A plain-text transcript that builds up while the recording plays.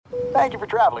Thank you for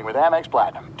traveling with Amex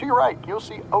Platinum. To your right, you'll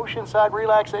see oceanside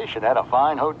relaxation at a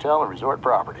fine hotel and resort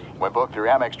property. When booked through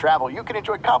Amex Travel, you can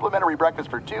enjoy complimentary breakfast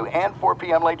for 2 and 4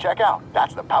 p.m. late checkout.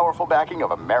 That's the powerful backing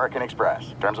of American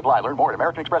Express. Terms apply. Learn more at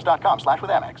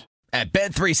americanexpress.com/withAmex. At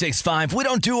Bet365, we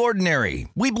don't do ordinary.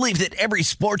 We believe that every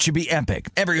sport should be epic.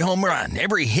 Every home run,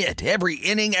 every hit, every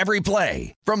inning, every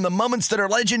play. From the moments that are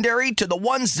legendary to the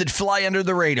ones that fly under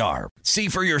the radar. See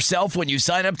for yourself when you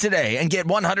sign up today and get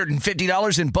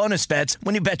 $150 in bonus bets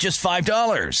when you bet just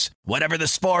 $5. Whatever the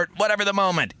sport, whatever the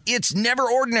moment, it's never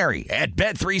ordinary at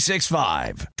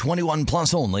Bet365. 21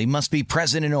 plus only. Must be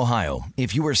present in Ohio.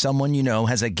 If you or someone you know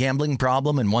has a gambling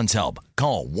problem and wants help,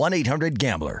 call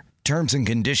 1-800-GAMBLER. Terms and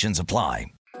conditions apply.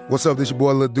 What's up, this your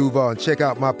boy Lil Duval, and check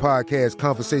out my podcast,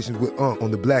 Conversations with Unc,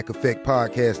 on the Black Effect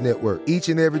Podcast Network. Each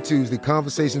and every Tuesday,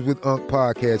 Conversations with Unc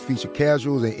podcast feature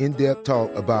casuals and in-depth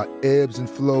talk about ebbs and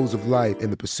flows of life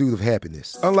and the pursuit of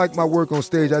happiness. Unlike my work on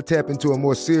stage, I tap into a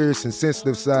more serious and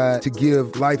sensitive side to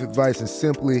give life advice and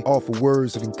simply offer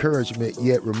words of encouragement,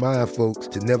 yet remind folks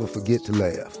to never forget to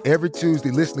laugh. Every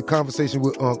Tuesday, listen to Conversation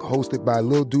with Unc, hosted by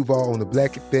Lil Duval on the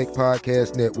Black Effect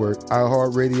Podcast Network,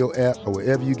 iHeartRadio app, or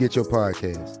wherever you get your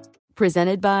podcasts.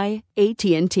 Presented by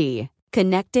AT&T.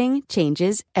 Connecting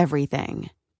changes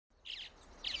everything.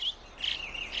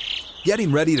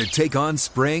 Getting ready to take on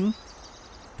spring?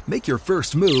 Make your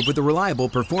first move with the reliable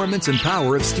performance and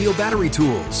power of Steel battery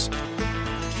tools.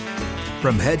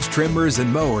 From hedge trimmers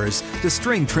and mowers to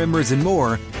string trimmers and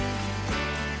more,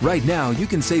 right now you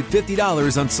can save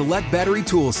 $50 on select battery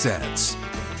tool sets.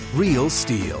 Real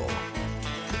Steel.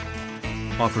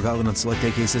 Offer valid on select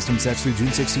AK system sets through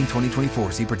June 16,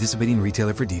 2024. See participating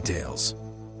retailer for details.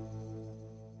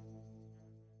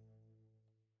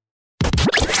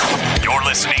 You're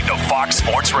listening to Fox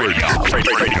Sports Radio.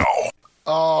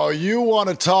 Oh, you want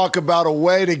to talk about a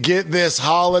way to get this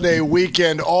holiday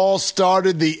weekend all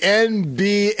started? The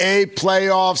NBA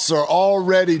playoffs are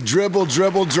already dribble,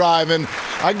 driving.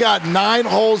 I got 9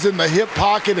 holes in the hip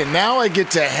pocket, and now I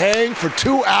get to hang for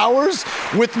 2 hours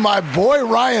with my boy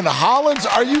Ryan Hollins.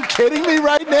 Are you kidding me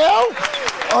right now?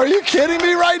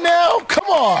 Come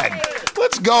on.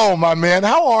 Let's go, my man.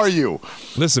 How are you?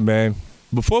 Listen, man,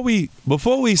 before we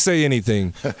say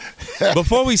anything,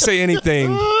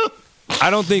 I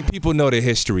don't think people know the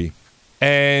history.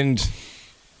 And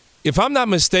if I'm not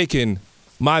mistaken,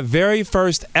 my very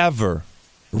first ever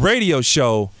radio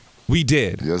show we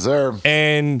did. Yes, sir.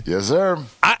 And yes, sir.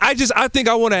 I think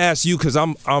I want to ask you, because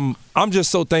I'm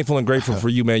just so thankful and grateful for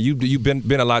you, man. You've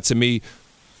been a lot to me.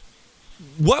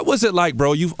 What was it like,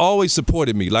 bro? You've always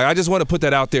supported me. Like, I just want to put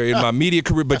that out there in my media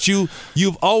career, but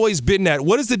you've always been that.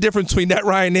 What is the difference between that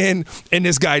Ryan then and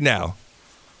this guy now?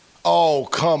 Oh,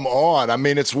 come on. I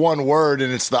mean, it's one word,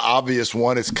 and it's the obvious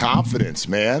one. It's confidence,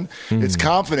 man. It's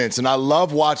confidence. And I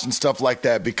love watching stuff like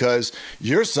that because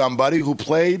you're somebody who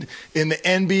played in the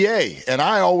NBA. And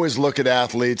I always look at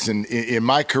athletes, and in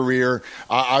my career,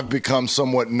 I've become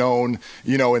somewhat known,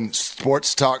 in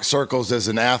sports talk circles as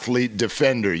an athlete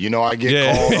defender. I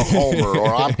get called a homer,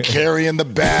 or I'm carrying the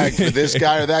bag for this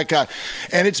guy or that guy.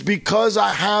 And it's because I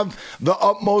have the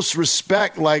utmost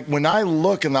respect. Like, when I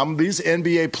look, and these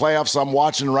NBA playoffs I'm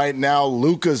watching right now,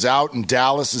 Luka's out and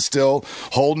Dallas is still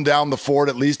holding down the fort,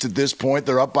 at least at this point.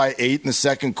 They're up by 8 in the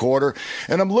second quarter.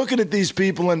 And I'm looking at these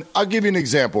people, and I'll give you an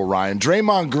example, Ryan.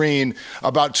 Draymond Green,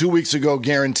 about 2 weeks ago,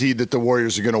 guaranteed that the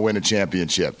Warriors are going to win a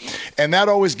championship. And that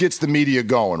always gets the media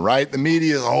going, right? The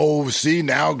media is, see,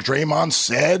 now Draymond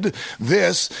said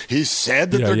this. He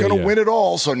said that they're going to win it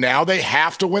all, so now they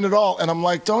have to win it all. And I'm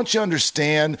like, don't you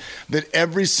understand that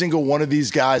every single one of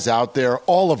these guys out there,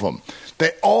 all of them,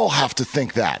 they all have to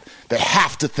think that. They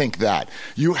have to think that.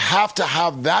 You have to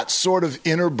have that sort of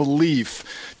inner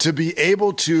belief to be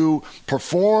able to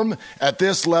perform at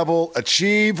this level,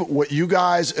 achieve what you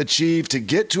guys achieve, to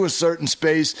get to a certain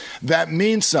space. That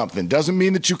means something. Doesn't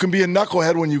mean that you can be a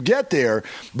knucklehead when you get there,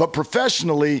 but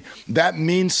professionally, that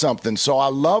means something. So I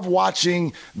love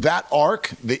watching that arc,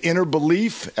 the inner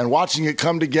belief, and watching it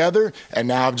come together. And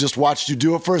now I've just watched you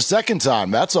do it for a second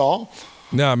time. That's all.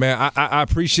 No, man, I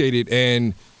appreciate it.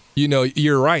 And,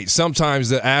 you're right. Sometimes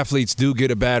the athletes do get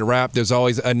a bad rap. There's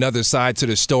always another side to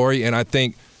the story. And I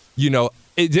think,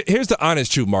 here's the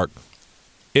honest truth, Mark.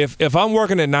 If I'm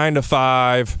working at 9 to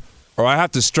 5, or I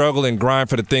have to struggle and grind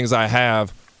for the things I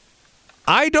have,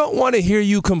 I don't want to hear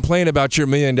you complain about your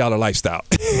 $1 million lifestyle.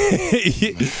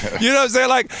 You know what I'm saying?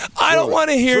 Like, I don't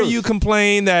want to hear you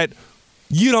complain that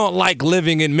you don't like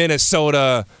living in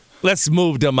Minnesota. Let's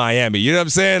move to Miami. You know what I'm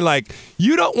saying? Like,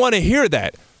 you don't want to hear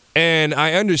that. And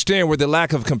I understand where the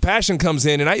lack of compassion comes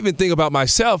in. And I even think about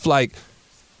myself, like,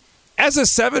 as a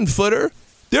 7-footer,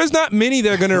 there's not many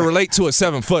that are going to relate to a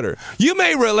 7-footer. You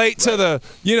may relate to the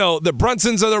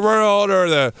Brunsons of the world or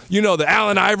the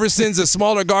Allen Iversons, the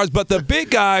smaller guards, but the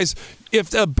big guys,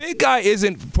 if a big guy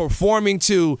isn't performing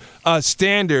to a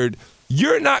standard,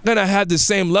 you're not going to have the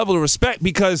same level of respect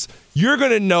because you're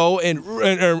going to know and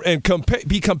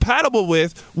be compatible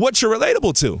with what you're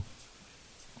relatable to.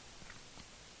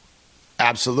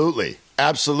 Absolutely.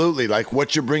 Absolutely. Like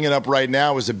what you're bringing up right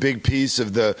now is a big piece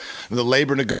of the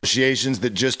labor negotiations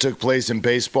that just took place in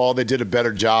baseball. They did a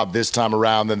better job this time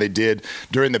around than they did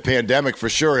during the pandemic. For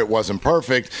sure, it wasn't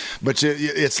perfect, but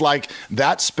it's like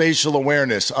that spatial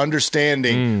awareness,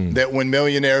 understanding that when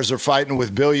millionaires are fighting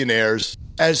with billionaires,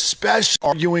 especially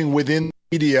arguing within the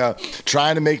media,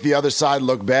 trying to make the other side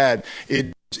look bad,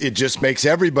 it just makes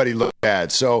everybody look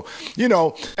bad. So,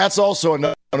 that's also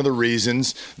another one of the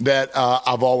reasons that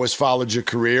I've always followed your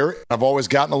career. I've always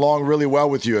gotten along really well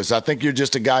with you. Is I think you're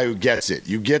just a guy who gets it.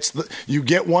 You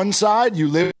get one side, you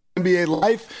live NBA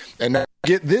life, and now you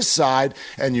get this side,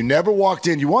 and you never walked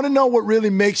in. You want to know what really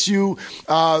makes you,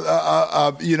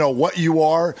 what you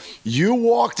are? You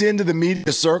walked into the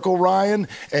media circle, Ryan,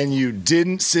 and you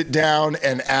didn't sit down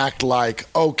and act like,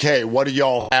 okay, what do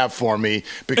y'all have for me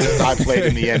because I played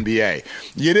in the NBA?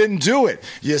 You didn't do it.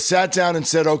 You sat down and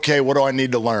said, okay, what do I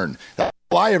need to learn? That's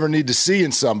all I ever need to see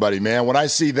in somebody, man. When I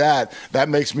see that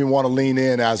makes me want to lean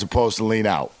in as opposed to lean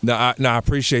out. No, I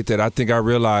appreciate that. I think I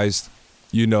realized,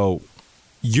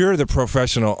 you're the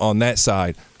professional on that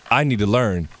side. I need to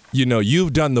learn.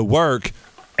 You've done the work,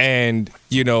 and,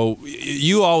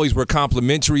 you always were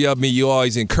complimentary of me. You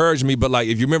always encouraged me. But,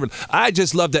 if you remember, I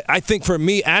just love that. I think for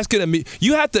me, asking me,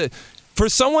 you have to, for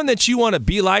someone that you want to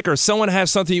be like or someone has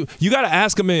something, you got to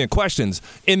ask a million questions.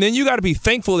 And then you got to be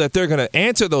thankful that they're going to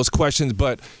answer those questions.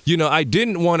 But, I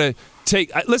didn't want to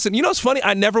listen, what's funny?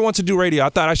 I never want to do radio. I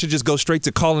thought I should just go straight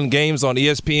to calling games on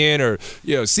ESPN or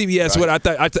CBS. Right.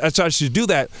 I thought I should do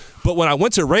that. But when I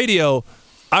went to radio,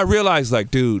 I realized,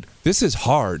 dude, this is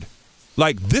hard.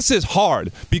 This is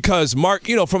hard because, Mark,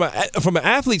 from an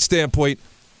athlete standpoint,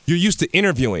 you're used to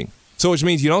interviewing. So which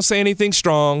means you don't say anything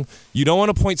strong, you don't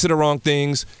want to point to the wrong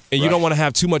things, and you don't want to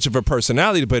have too much of a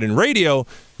personality. But in radio,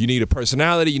 you need a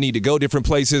personality, you need to go different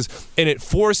places, and it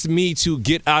forced me to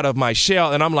get out of my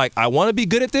shell. And I'm like, I want to be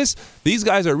good at this. These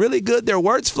guys are really good. Their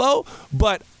words flow,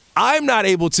 but I'm not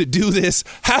able to do this.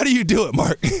 How do you do it,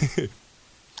 Mark?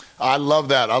 I love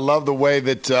that. I love the way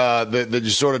that you're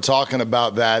sort of talking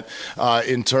about that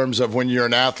in terms of when you're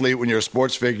an athlete, when you're a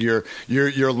sports figure,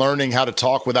 you're learning how to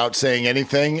talk without saying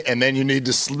anything, and then you need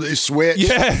to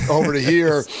switch over to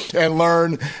here and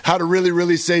learn how to really,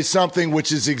 really say something,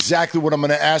 which is exactly what I'm going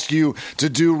to ask you to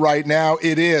do right now.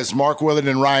 It is Mark Willard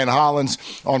and Ryan Hollins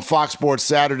on Fox Sports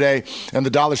Saturday, and the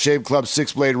Dollar Shave Club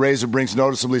 6-blade razor brings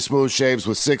noticeably smooth shaves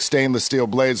with 6 stainless steel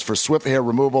blades for swift hair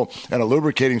removal and a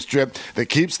lubricating strip that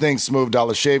keeps things smooth.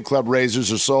 Dollar Shave Club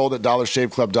razors are sold at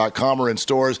dollarshaveclub.com or in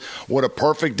stores. What a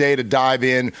perfect day to dive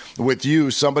in with you,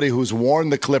 somebody who's worn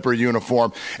the Clipper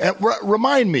uniform. And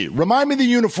remind me the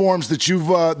uniforms that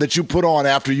you put on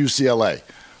after UCLA.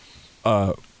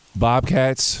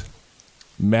 Bobcats,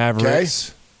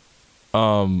 Mavericks,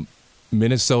 Minnesota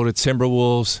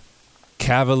Timberwolves,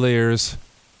 Cavaliers,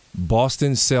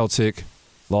 Boston Celtic,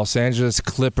 Los Angeles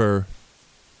Clipper,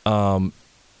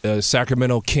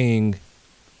 Sacramento King,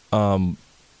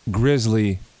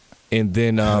 Grizzly, and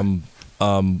then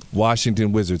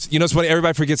Washington Wizards. It's funny.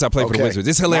 Everybody forgets I play for the Wizards.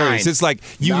 It's hilarious. 9. It's like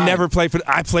you never play for.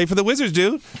 I play for the Wizards,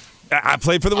 dude. I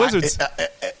played for the Wizards.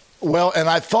 Well, and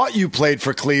I thought you played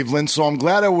for Cleveland, so I'm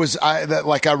glad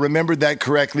I remembered that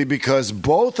correctly, because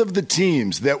both of the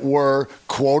teams that were,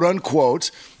 quote unquote,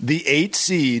 the 8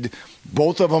 seed,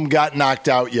 both of them got knocked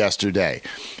out yesterday.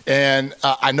 And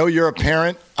I know you're a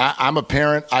parent. I'm a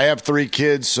parent. I have 3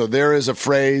 kids. So there is a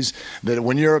phrase that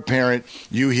when you're a parent,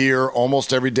 you hear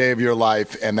almost every day of your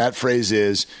life. And that phrase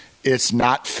is, it's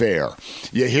not fair.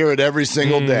 You hear it every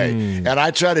single day. And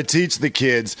I try to teach the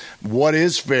kids what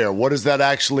is fair. What does that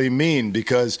actually mean?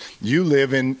 Because you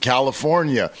live in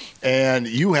California and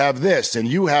you have this and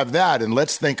you have that. And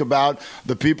let's think about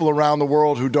the people around the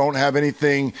world who don't have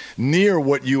anything near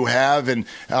what you have. And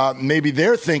maybe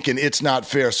they're thinking it's not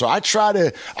fair. So I try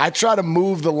to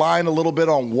move the line a little bit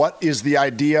on what is the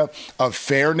idea of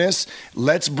fairness.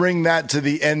 Let's bring that to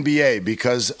the NBA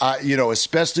because,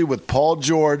 especially with Paul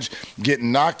George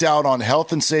getting knocked out on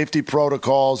health and safety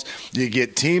protocols. You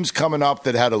get teams coming up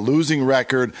that had a losing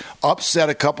record, upset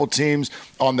a couple teams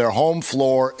on their home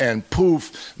floor, and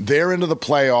poof, they're into the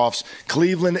playoffs.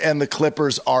 Cleveland and the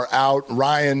Clippers are out.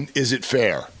 Ryan, is it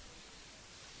fair?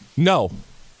 No.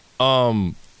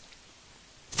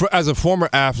 As a former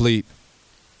athlete,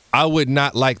 I would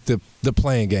not like the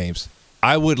playing games.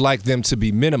 I would like them to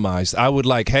be minimized. I would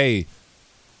like, hey,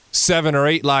 7 or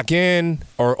 8 lock in,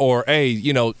 or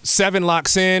 7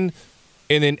 locks in,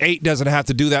 and then 8 doesn't have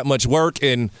to do that much work,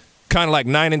 and kind of like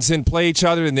 9 and 10 play each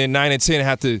other, and then 9 and 10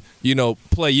 have to,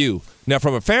 play you. Now,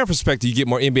 from a fan perspective, you get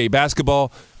more NBA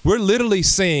basketball. We're literally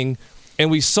seeing,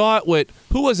 and we saw it with,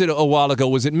 who was it a while ago?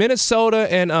 Was it Minnesota?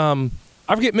 And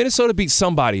I forget, Minnesota beat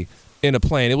somebody in a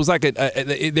play. It was like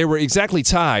they were exactly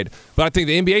tied. But I think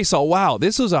the NBA saw, wow,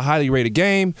 this was a highly rated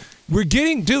game. We're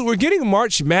getting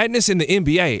March Madness in the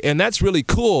NBA, and that's really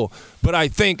cool. But I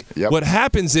think what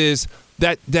happens is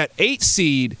that 8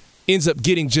 seed ends up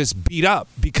getting just beat up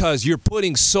because you're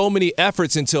putting so many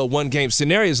efforts into a one-game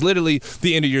scenario. It's literally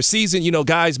the end of your season.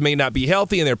 Guys may not be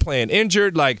healthy and they're playing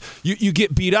injured. Like, you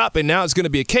get beat up, and now it's going to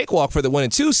be a cakewalk for the 1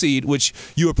 and 2 seed, which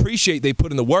you appreciate they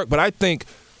put in the work. But I think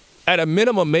at a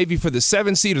minimum, maybe for the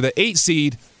 7 seed or the 8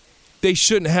 seed, they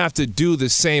shouldn't have to do the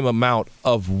same amount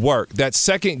of work. That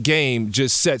second game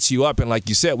just sets you up. And like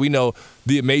you said, we know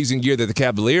the amazing year that the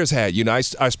Cavaliers had. I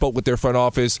spoke with their front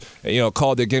office,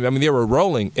 called their game. I mean, they were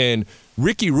rolling. And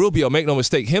Ricky Rubio, make no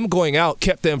mistake, him going out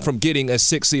kept them from getting a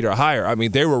 6 seed or higher. I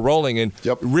mean, they were rolling, and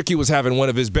Ricky was having one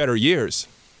of his better years.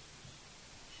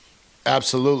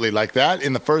 Absolutely. Like that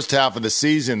in the first half of the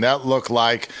season, that looked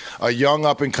like a young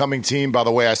up-and-coming team. By the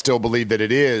way, I still believe that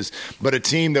it is, but a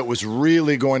team that was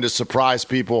really going to surprise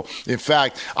people. In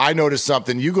fact, I noticed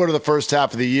something. You go to the first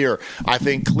half of the year, I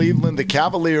think Cleveland, the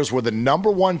Cavaliers were the number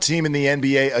 1 team in the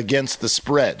NBA against the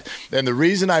spread. And the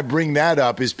reason I bring that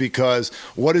up is because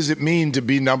what does it mean to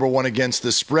be number 1 against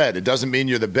the spread? It doesn't mean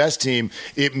you're the best team.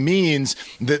 It means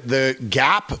that the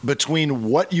gap between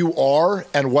what you are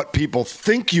and what people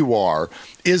think you are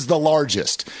is the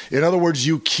largest. In other words,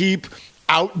 you keep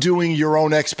outdoing your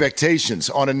own expectations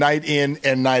on a night in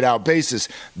and night out basis.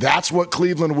 That's what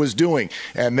Cleveland was doing.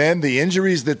 And then the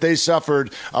injuries that they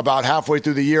suffered about halfway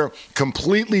through the year,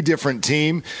 completely different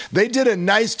team. They did a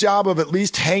nice job of at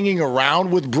least hanging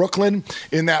around with Brooklyn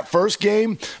in that first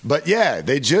game. But yeah,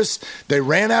 they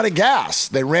ran out of gas.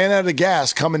 They ran out of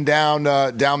gas coming down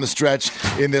the stretch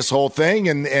in this whole thing.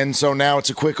 And so now it's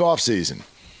a quick off season.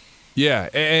 Yeah,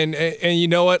 and you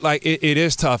know what? Like, it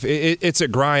is tough. It's a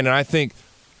grind, and I think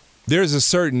there's a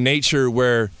certain nature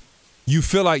where you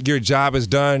feel like your job is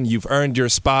done, you've earned your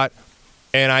spot,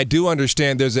 and I do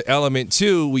understand there's an element,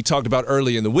 too, we talked about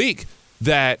early in the week,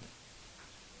 that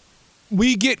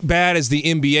we get bad as the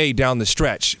NBA down the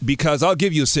stretch, because I'll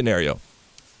give you a scenario,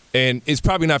 and it's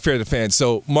probably not fair to fans.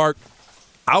 So, Mark,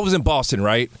 I was in Boston,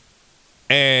 right?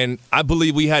 And I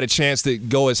believe we had a chance to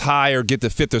go as high or get the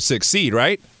 5th or 6th seed,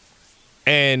 right?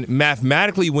 And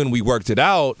mathematically, when we worked it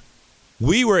out,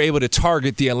 we were able to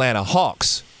target the Atlanta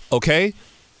Hawks, okay?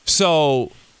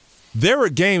 So there were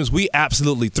games we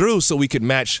absolutely threw so we could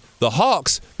match the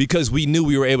Hawks because we knew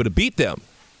we were able to beat them.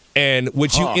 And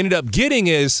what you ended up getting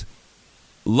is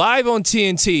live on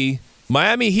TNT,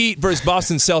 Miami Heat versus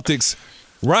Boston Celtics.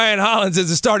 Ryan Hollins is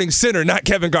the starting center, not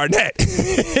Kevin Garnett.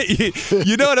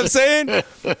 You know what I'm saying?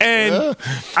 And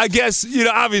I guess,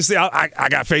 obviously I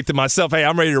got faith in myself. Hey,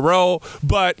 I'm ready to roll.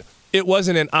 But it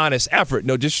wasn't an honest effort.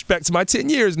 No disrespect to my 10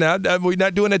 years now. We're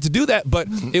not doing that to do that. But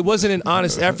it wasn't an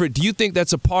honest effort. Do you think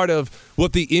that's a part of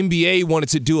what the NBA wanted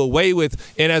to do away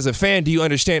with? And as a fan, do you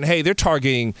understand, hey, they're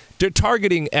targeting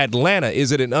Atlanta.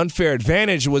 Is it an unfair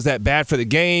advantage? Was that bad for the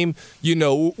game?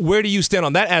 Where do you stand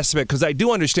on that aspect? Because I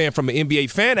do understand from an NBA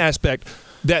fan aspect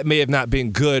that may have not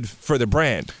been good for the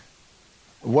brand.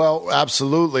 Well,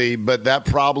 absolutely, but that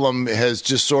problem has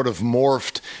just sort of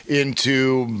morphed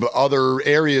into other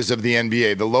areas of the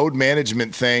NBA. The load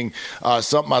management thing,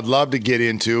 something I'd love to get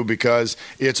into because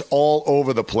it's all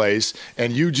over the place,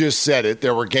 and you just said it.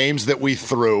 There were games that we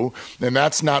threw, and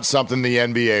that's not something the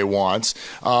NBA wants.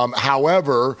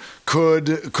 However,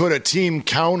 could a team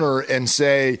counter and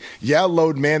say, yeah,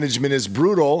 load management is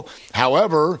brutal.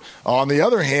 However, on the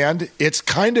other hand, it's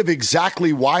kind of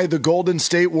exactly why the Golden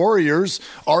State Warriors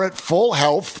are at full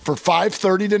health for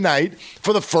 5:30 tonight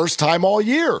for the first time all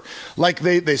year. Like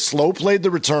they slow played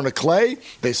the return of Clay.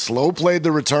 They slow played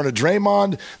the return of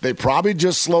Draymond. They probably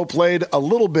just slow played a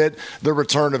little bit the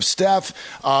return of Steph.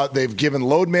 They've given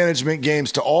load management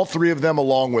games to all three of them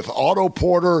along with Otto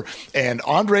Porter and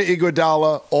Andre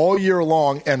Iguodala all year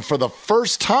long. And for the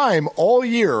first time all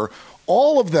year,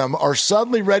 all of them are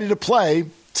suddenly ready to play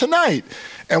tonight.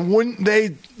 And when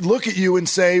they look at you and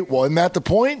say, well, isn't that the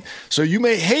point? So you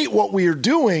may hate what we are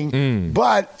doing,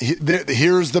 but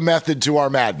here's the method to our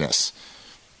madness.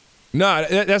 No,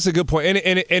 that's a good point,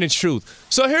 and it's truth.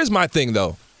 So here's my thing,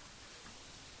 though.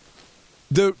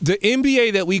 The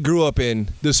NBA that we grew up in,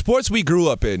 the sports we grew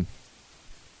up in,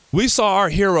 we saw our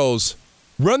heroes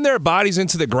run their bodies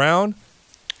into the ground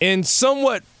and some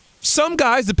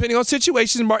guys, depending on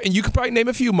situations, Mark, and you can probably name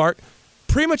a few, Mark,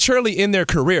 prematurely in their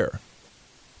career.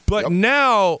 But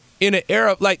now in an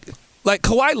era like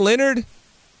Kawhi Leonard,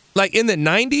 like in the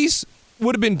 90s,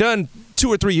 would have been done 2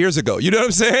 or 3 years ago. You know what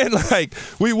I'm saying? Like,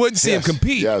 we wouldn't see him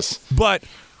compete. Yes. But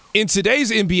in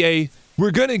today's NBA,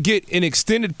 we're going to get an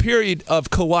extended period of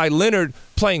Kawhi Leonard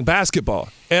playing basketball.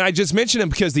 And I just mentioned him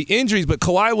because the injuries, but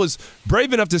Kawhi was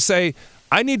brave enough to say,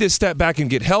 I need to step back and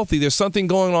get healthy. There's something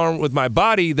going on with my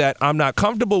body that I'm not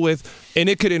comfortable with, and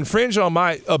it could infringe on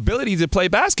my ability to play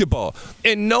basketball.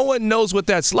 And no one knows what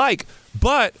that's like.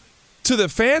 But to the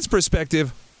fans'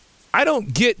 perspective, I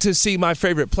don't get to see my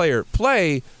favorite player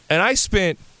play, and I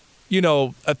spent,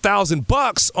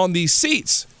 $1,000 on these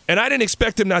seats, and I didn't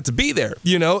expect him not to be there,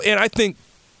 And I think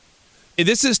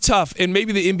this is tough, and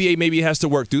maybe the NBA has to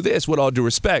work through this, with all due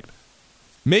respect.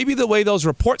 Maybe the way those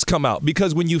reports come out,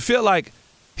 because when you feel like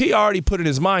he already put in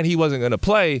his mind he wasn't going to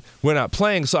play, we're not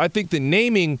playing. So I think the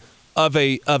naming of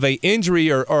a injury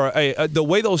or the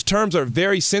way those terms are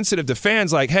very sensitive to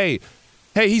fans, like, hey,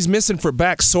 he's missing for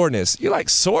back soreness. You're like,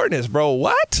 soreness, bro,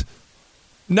 what?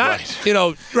 Not,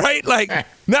 right? Like,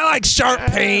 not like sharp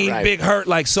pain, big hurt.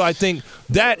 Like, so I think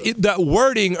that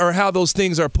wording or how those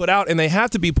things are put out, and they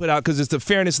have to be put out because it's the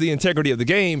fairness, the integrity of the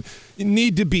game,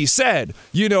 need to be said.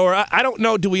 Or I don't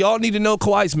know, do we all need to know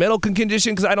Kawhi's medical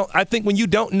condition? Because I think when you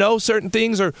don't know certain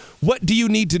things, or what do you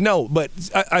need to know? But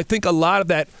I think a lot of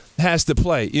that has to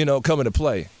play, come into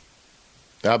play.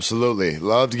 Absolutely.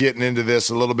 Loved getting into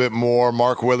this a little bit more.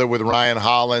 Mark Willard with Ryan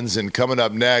Hollins. And coming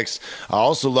up next, I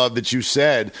also love that you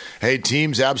said, hey,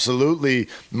 teams absolutely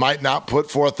might not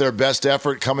put forth their best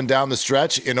effort coming down the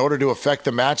stretch in order to affect the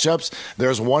matchups.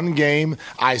 There's one game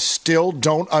I still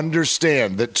don't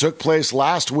understand that took place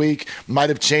last week, might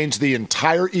have changed the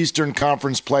entire Eastern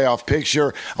Conference playoff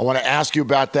picture. I want to ask you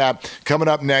about that coming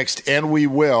up next, and we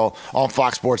will, on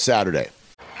Fox Sports Saturday.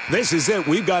 This is it.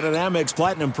 We've got an Amex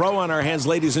Platinum Pro on our hands,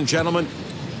 ladies and gentlemen.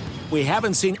 We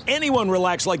haven't seen anyone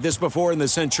relax like this before in the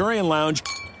Centurion Lounge.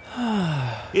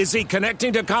 Is he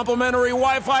connecting to complimentary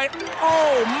Wi-Fi?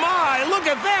 Oh, my. Look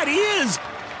at that. He is.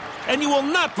 And you will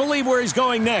not believe where he's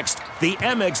going next. The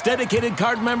Amex dedicated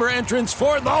card member entrance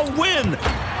for the win.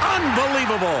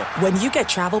 Unbelievable. When you get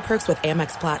travel perks with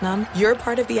Amex Platinum, you're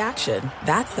part of the action.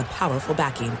 That's the powerful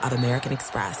backing of American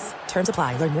Express. Terms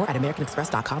apply. Learn more at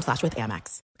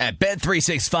americanexpress.com/withAmex. At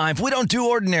Bet365, we don't do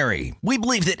ordinary. We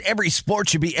believe that every sport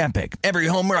should be epic. Every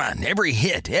home run, every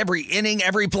hit, every inning,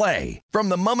 every play. From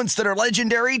the moments that are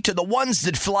legendary to the ones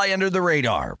that fly under the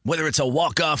radar. Whether it's a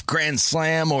walk-off grand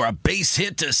slam or a base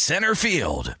hit to center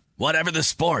field. Whatever the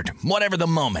sport, whatever the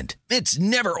moment, it's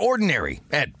never ordinary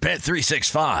at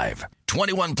Bet365.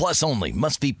 21 plus only.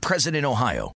 Must be present in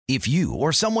Ohio. If you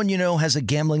or someone you know has a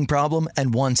gambling problem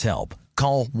and wants help,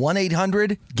 call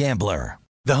 1-800-GAMBLER.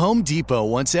 The Home Depot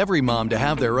wants every mom to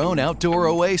have their own outdoor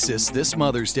oasis this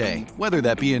Mother's Day, whether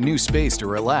that be a new space to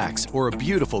relax or a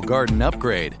beautiful garden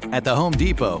upgrade. At the Home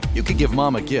Depot, you could give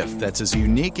mom a gift that's as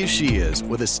unique as she is,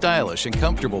 with a stylish and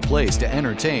comfortable place to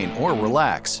entertain or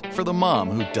relax for the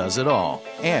mom who does it all.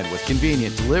 And with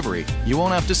convenient delivery, you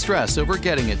won't have to stress over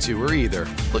getting it to her either.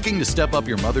 Looking to step up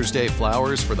your Mother's Day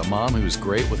flowers for the mom who's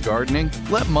great with gardening?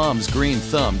 Let Mom's green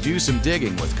thumb do some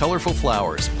digging with colorful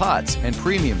flowers, pots, and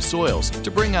premium soils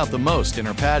to bring out the most in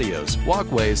her patios,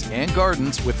 walkways, and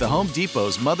gardens with the Home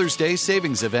Depot's Mother's Day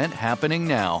Savings Event happening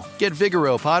now. Get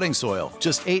Vigoro potting soil,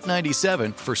 just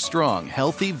 $8.97 for strong,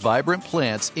 healthy, vibrant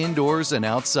plants indoors and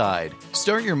outside.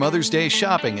 Start your Mother's Day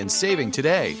shopping and saving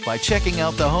today by checking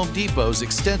out the Home Depot's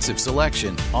extensive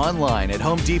selection online at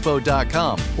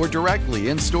HomeDepot.com or directly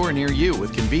in-store near you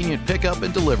with convenient pickup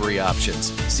and delivery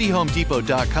options. See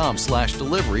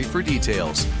HomeDepot.com/delivery for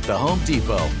details. The Home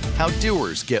Depot. How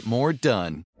doers get more done.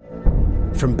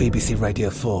 From BBC Radio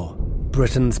 4,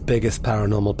 Britain's biggest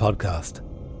paranormal podcast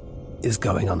is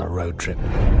going on a road trip.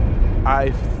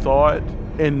 I thought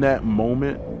in that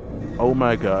moment, oh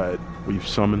my God, we've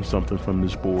summoned something from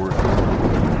this board.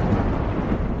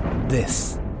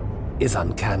 This is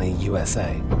Uncanny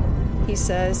USA. He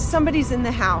says, somebody's in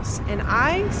the house, and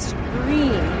I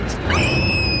screamed.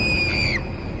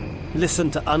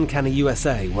 Listen to Uncanny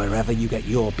USA wherever you get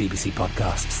your BBC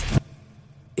podcasts,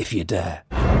 if you dare.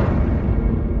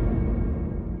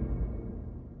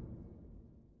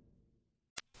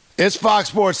 It's Fox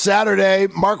Sports Saturday.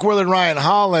 Mark Willard and Ryan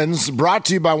Hollins, brought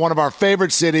to you by one of our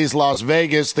favorite cities, Las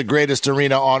Vegas, the greatest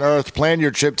arena on earth. Plan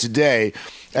your trip today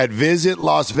at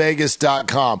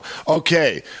visitlasvegas.com.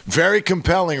 Okay, very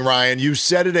compelling, Ryan. You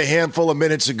said it a handful of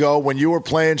minutes ago when you were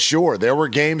playing. Sure, there were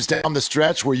games down the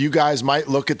stretch where you guys might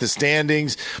look at the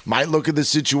standings, might look at the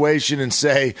situation and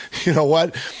say, you know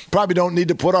what, probably don't need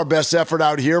to put our best effort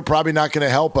out here, probably not going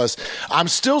to help us. I'm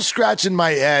still scratching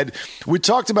my head. We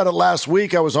talked about it last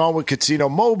week. I was on with Cuttino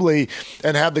Mobley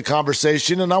and had the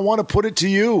conversation, and I want to put it to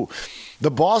you. The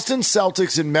Boston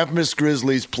Celtics and Memphis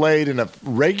Grizzlies played in a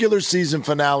regular season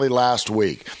finale last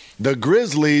week. The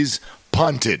Grizzlies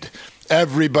punted.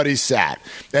 Everybody sat.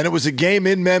 And it was a game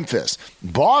in Memphis.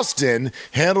 Boston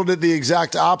handled it the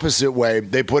exact opposite way.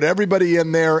 They put everybody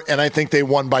in there, and I think they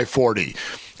won by 40.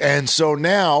 And so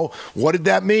now, what did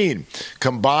that mean?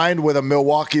 Combined with a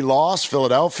Milwaukee loss,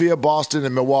 Philadelphia, Boston,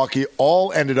 and Milwaukee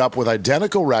all ended up with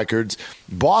identical records.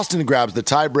 Boston grabs the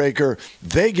tiebreaker.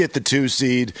 They get the 2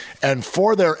 seed. And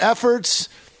for their efforts,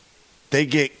 they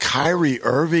get Kyrie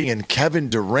Irving and Kevin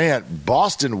Durant.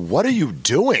 Boston, what are you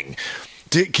doing?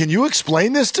 Can you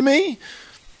explain this to me?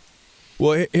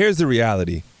 Well, here's the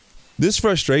reality. This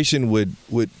frustration would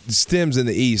stems in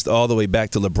the East all the way back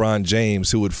to LeBron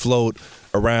James, who would float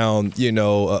around,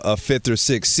 a 5th or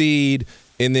 6th seed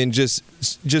and then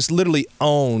just literally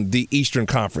own the Eastern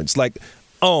Conference. Like,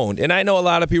 owned. And I know a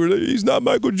lot of people are like, he's not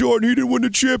Michael Jordan. He didn't win the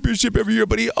championship every year,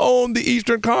 but he owned the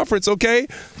Eastern Conference, okay?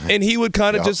 And he would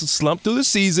kind of just slump through the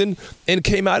season and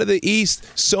came out of the East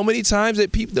so many times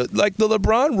that people, like the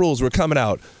LeBron rules were coming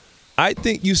out. I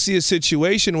think you see a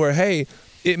situation where, hey,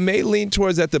 it may lean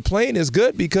towards that the playing is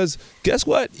good because guess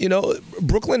what?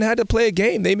 Brooklyn had to play a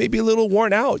game. They may be a little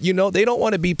worn out. They don't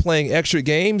want to be playing extra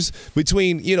games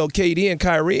between, KD and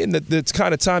Kyrie and the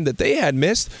kind of time that they had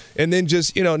missed. And then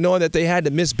just, knowing that they had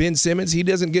to miss Ben Simmons. He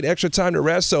doesn't get extra time to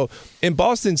rest. So in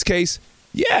Boston's case,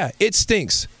 yeah, it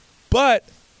stinks. But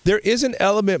there is an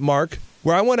element, Mark,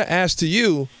 where I want to ask to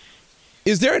you,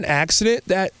 is there an accident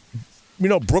that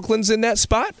Brooklyn's in that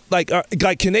spot? Like,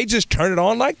 can they just turn it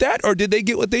on like that? Or did they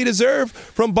get what they deserve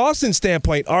from Boston's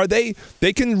standpoint?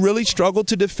 They can really struggle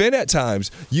to defend at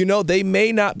times. They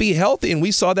may not be healthy, and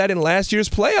we saw that in last year's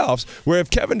playoffs, where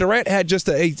if Kevin Durant had just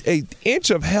a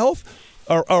inch of health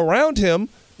around him,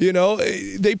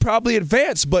 they probably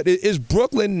advanced. But is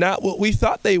Brooklyn not what we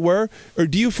thought they were? Or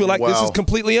do you feel like this is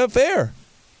completely unfair?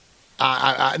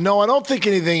 No, I don't think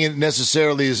anything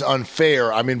necessarily is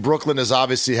unfair. I mean, Brooklyn has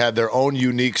obviously had their own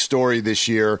unique story this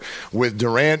year with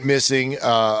Durant missing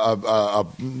a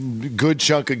good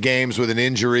chunk of games with an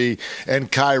injury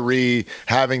and Kyrie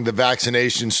having the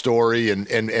vaccination story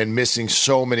and missing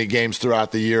so many games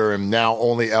throughout the year and now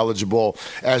only eligible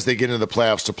as they get into the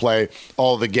playoffs to play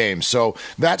all the games. So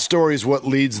that story is what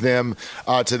leads them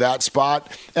to that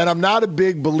spot. And I'm not a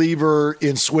big believer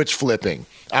in switch flipping.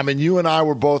 I mean, you and I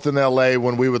were both in L.A.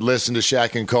 when we would listen to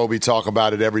Shaq and Kobe talk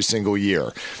about it every single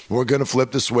year. We're going to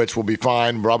flip the switch. We'll be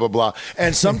fine, blah, blah, blah.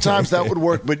 And sometimes that would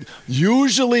work, but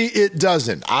usually it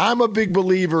doesn't. I'm a big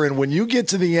believer in when you get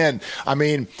to the end. I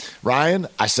mean, Ryan,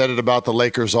 I said it about the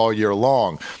Lakers all year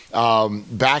long.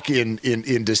 Back in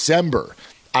December,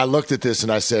 I looked at this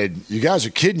and I said, you guys are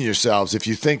kidding yourselves if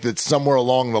you think that somewhere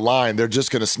along the line they're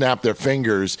just going to snap their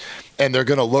fingers and they're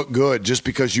going to look good just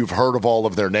because you've heard of all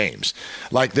of their names.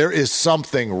 Like there is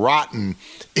something rotten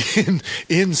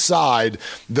inside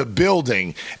the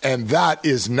building, and that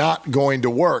is not going to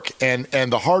work. And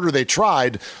the harder they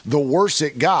tried, the worse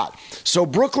it got. So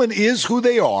Brooklyn is who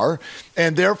they are,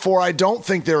 and therefore I don't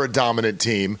think they're a dominant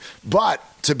team. But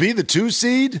to be the 2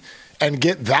 seed and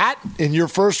get that in your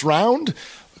first round,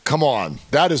 come on,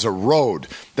 that is a road.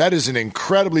 That is an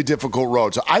incredibly difficult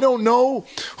road. So I don't know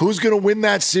who's going to win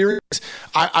that series.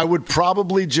 I would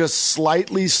probably just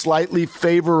slightly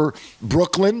favor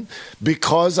Brooklyn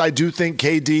because I do think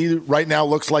KD right now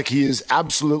looks like he is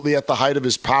absolutely at the height of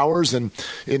his powers. And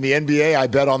in the NBA, I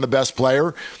bet on the best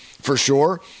player for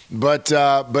sure. But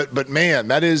man,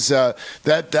 that is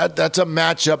that's a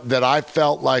matchup that I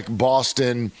felt like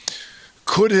Boston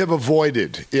could have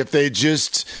avoided if they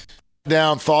just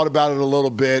down, thought about it a little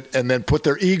bit, and then put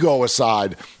their ego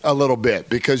aside a little bit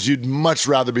because you'd much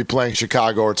rather be playing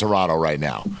Chicago or Toronto right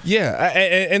now. Yeah,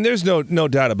 and there's no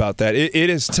doubt about that. It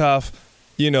is tough,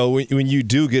 when you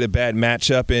do get a bad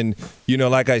matchup. And,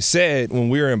 like I said, when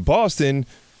we were in Boston,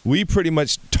 we pretty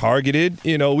much targeted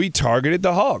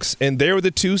the Hawks. And they were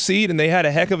the 2 seed, and they had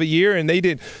a heck of a year, and they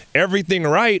did everything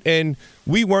right. And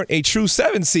we weren't a true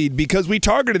 7 seed because we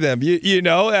targeted them.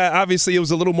 Obviously it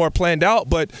was a little more planned out,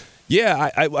 but yeah,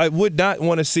 I would not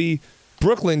want to see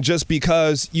Brooklyn just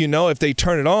because, if they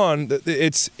turn it on,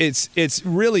 it's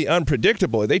really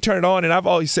unpredictable. They turn it on, and I've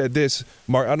always said this,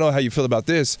 Mark, I don't know how you feel about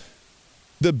this.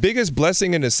 The biggest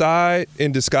blessing in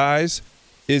disguise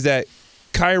is that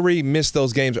Kyrie missed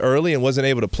those games early and wasn't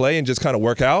able to play and just kind of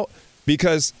work out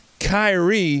because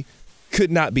Kyrie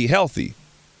could not be healthy.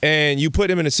 And you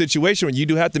put him in a situation where you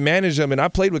do have to manage him. And I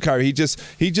played with Kyrie. He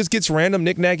just gets random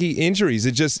knick-knacky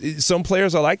injuries. Some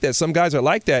players are like that. Some guys are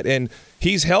like that. And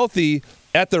he's healthy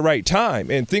at the right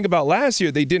time. And think about last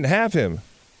year, they didn't have him.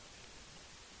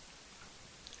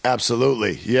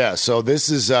 Absolutely, yeah. So this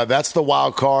is that's the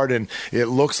wild card, and it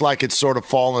looks like it's sort of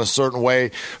fallen a certain way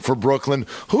for Brooklyn.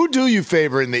 Who do you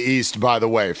favor in the East, by the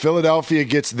way? Philadelphia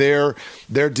gets their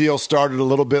deal started a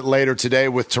little bit later today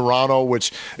with Toronto,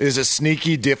 which is a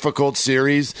sneaky, difficult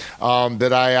series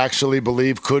that I actually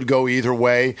believe could go either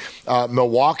way.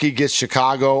 Milwaukee gets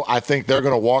Chicago. I think they're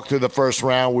going to walk through the first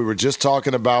round. We were just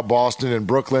talking about Boston and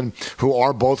Brooklyn, who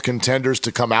are both contenders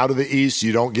to come out of the East.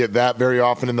 You don't get that very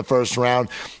often in the first round.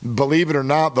 Believe it or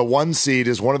not, the 1 seed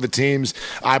is one of the teams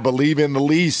I believe in the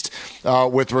least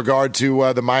with regard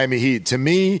to the Miami Heat. To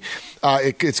me,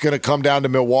 it's going to come down to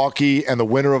Milwaukee and the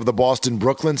winner of the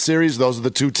Boston-Brooklyn series. Those are the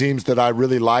 2 teams that I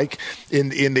really like in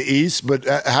the East. But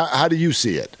how do you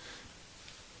see it?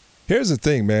 Here's the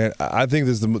thing, man. I think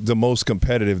this is the most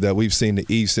competitive that we've seen the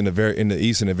East in a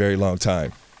very long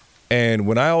time. And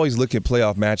when I always look at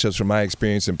playoff matchups from my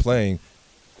experience in playing,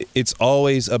 it's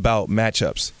always about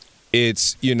matchups.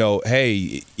 It's,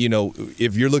 if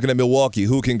you're looking at Milwaukee,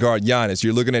 who can guard Giannis?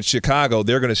 You're looking at Chicago,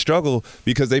 they're going to struggle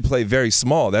because they play very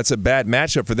small. That's a bad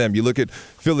matchup for them. You look at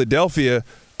Philadelphia,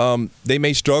 they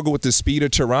may struggle with the speed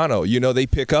of Toronto. They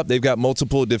pick up, they've got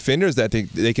multiple defenders that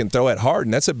they can throw at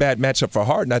Harden. That's a bad matchup for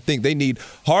Harden. I think they need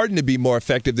Harden to be more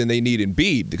effective than they need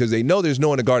Embiid because they know there's no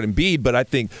one to guard Embiid, but I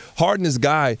think Harden is the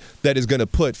guy that is going to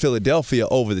put Philadelphia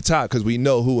over the top because we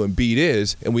know who Embiid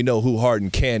is and we know who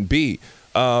Harden can be.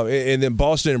 And then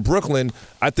Boston and Brooklyn,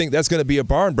 I think that's going to be a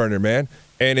barn burner, man.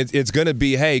 And it's going to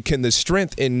be, hey, can the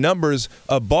strength in numbers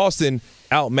of Boston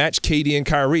outmatch KD and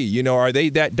Kyrie? Are they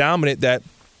that dominant that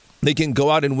they can go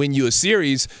out and win you a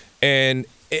series? And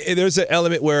there's an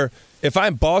element where if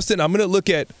I'm Boston, I'm going to look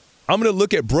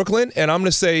at Brooklyn and I'm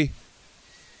going to say,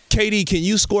 KD, can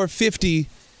you score 50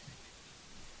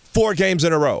 4 games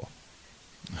in a row?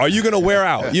 Are you going to wear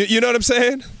out? You know what I'm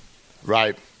saying?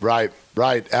 Right.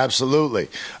 Absolutely.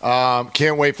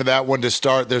 Can't wait for that one to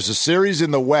start. There's a series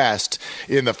in the West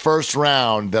in the first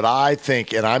round that I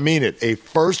think, and I mean it, a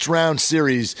first-round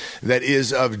series that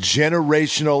is of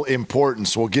generational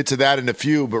importance. We'll get to that in a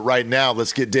few, but right now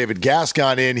let's get David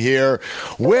Gascon in here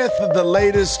with the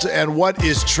latest and what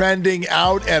is trending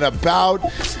out and about.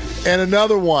 And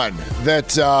another one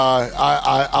that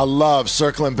I love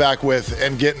circling back with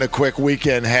and getting a quick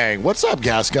weekend hang. What's up,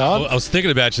 Gascon? I was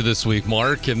thinking about you this week,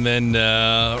 Mark, and then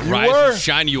rise and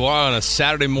shine you are on a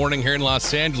Saturday morning here in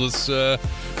Los Angeles,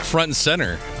 front and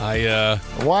center.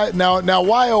 Why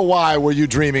why were you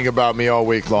dreaming about me all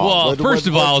week long? Well, first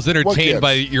of all, I was entertained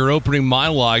by your opening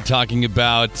monologue talking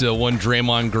about one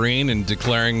Draymond Green and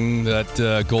declaring that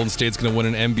Golden State's going to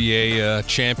win an NBA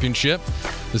championship.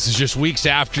 This is just weeks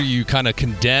after you kind of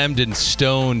condemned and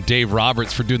stoned Dave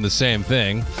Roberts for doing the same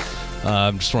thing.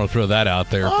 Just want to throw that out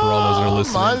there for all those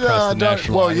that are listening across the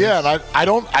national audience. Yeah, and I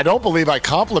don't believe I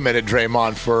complimented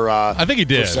Draymond for. I think he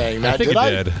did. For saying that. I think he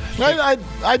did.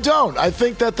 I don't. I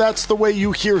think that's the way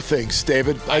you hear things,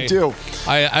 David. I do.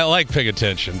 I like paying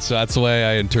attention, so that's the way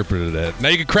I interpreted it. Now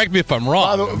you can correct me if I'm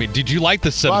wrong. Did you like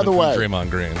the sentiment from Draymond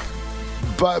Green?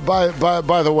 By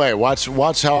the way,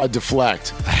 watch how I deflect.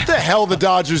 What the hell the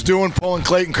Dodgers doing pulling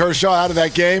Clayton Kershaw out of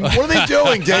that game? What are they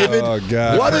doing, David? Oh,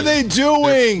 God. What are they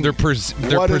doing? They're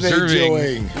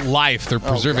preserving life. They're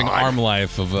preserving arm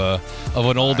life of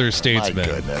an older statesman. My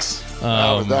goodness.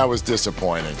 That was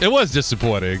disappointing. It was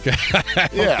disappointing.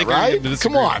 Yeah, right?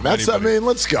 Come on.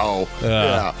 Let's go.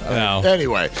 No.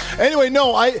 Anyway,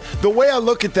 no, the way I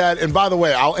look at that, and by the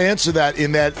way, I'll answer that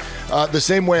in that the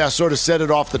same way I sort of said it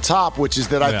off the top, which is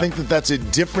that I think that's a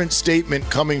different statement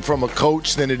coming from a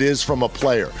coach than it is from a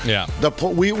player. Yeah.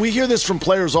 We hear this from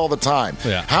players all the time.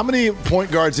 Yeah. How many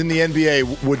point guards in the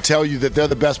NBA would tell you that they're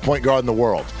the best point guard in the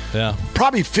world? Yeah.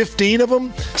 Probably 15 of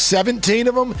them, 17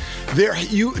 of them.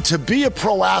 To be a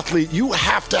pro athlete, you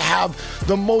have to have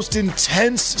the most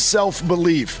intense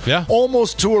self-belief. Yeah.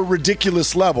 Almost to a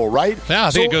ridiculous level, right? Yeah,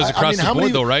 I think it goes across the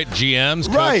board, though, right? GMs,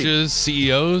 coaches,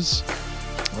 CEOs.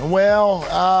 Well,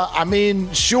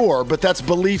 sure, but that's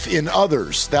belief in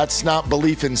others. That's not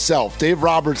belief in self. Dave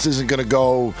Roberts isn't going to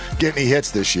go get any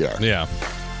hits this year. Yeah.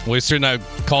 Well, he's certainly not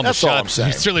calling That's the all I'm shots.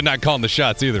 saying. He's certainly not calling the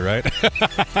shots either, right?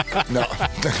 No,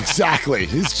 exactly.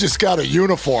 He's just got a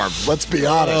uniform. Let's be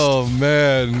honest. Oh,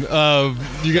 man.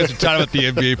 You guys are talking about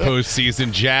the NBA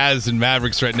postseason. Jazz and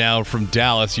Mavericks right now from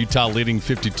Dallas. Utah leading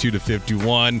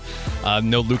 52-51.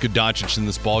 No Luka Doncic in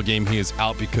this ball game. He is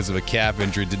out because of a calf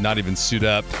injury. Did not even suit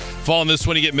up. Following this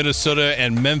one, you get Minnesota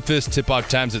and Memphis. Tip-off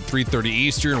times at 3:30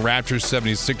 Eastern. Raptors,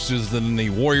 76ers. Then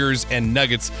the Warriors and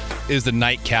Nuggets is the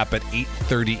nightcap at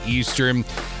 8:30 Eastern.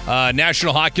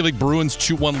 National Hockey League, Bruins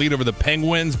 2-1 lead over the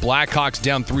Penguins. Blackhawks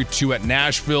down 3-2 at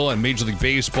Nashville. And Major League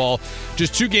Baseball,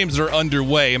 just two games that are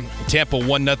underway. Tampa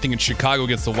 1-0 in Chicago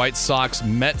against the White Sox.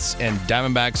 Mets and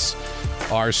Diamondbacks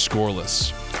are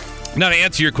scoreless. Now, to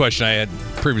answer your question, I had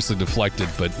previously deflected,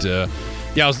 but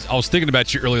I was thinking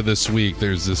about you earlier this week.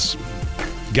 There's this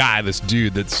guy, this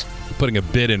dude that's putting a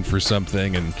bid in for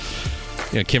something, and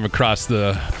came across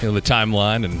the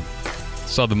timeline and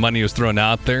saw the money was thrown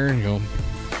out there.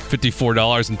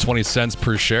 $54.20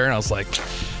 per share, and I was like,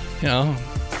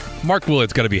 Mark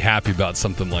Willard's got to be happy about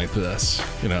something like this.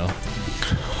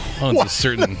 Owns a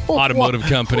certain automotive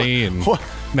company and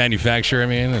manufacturer. I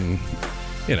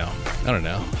don't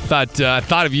know.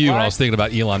 Thought of you when I was thinking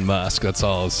about Elon Musk. That's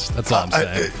all I'm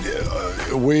saying.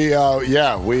 We are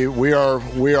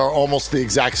almost the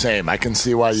exact same. I can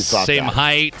see why you thought same that.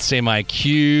 Height, same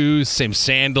IQ, same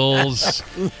sandals,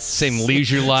 same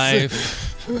leisure life.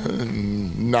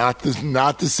 Not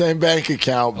the same bank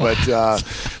account, but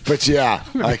yeah,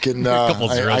 I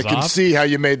can see how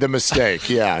you made the mistake.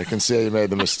 Yeah, I can see how you made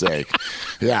the mistake.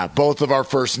 Yeah, both of our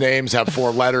first names have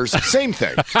 4 letters. Same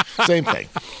thing.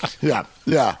 Yeah.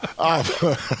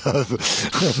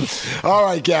 All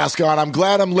right, Gascon. I'm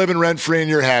glad I'm living rent free in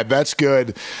your head. That's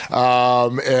good.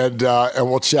 And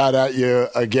we'll chat at you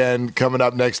again coming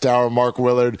up next hour. Mark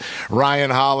Willard, Ryan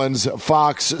Hollins,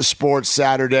 Fox Sports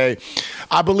Saturday.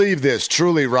 I believe this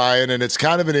truly, Ryan, and it's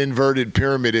kind of an inverted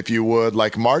pyramid, if you would,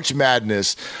 like March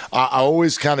Madness. I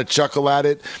always kind of chuckle at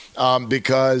it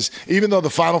because even though the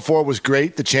Final Four was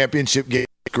great, the championship game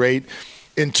was great.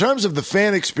 In terms of the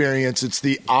fan experience, it's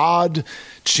the odd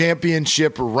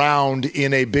championship round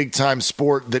in a big-time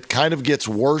sport that kind of gets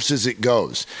worse as it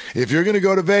goes. If you're going to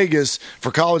go to Vegas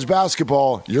for college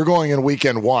basketball, you're going in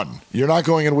weekend 1. You're not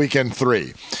going in weekend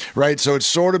 3, right? So it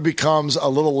sort of becomes a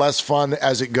little less fun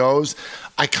as it goes.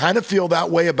 I kind of feel that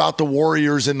way about the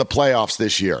Warriors in the playoffs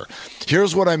this year.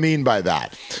 Here's what I mean by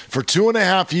that. For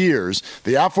 2.5 years,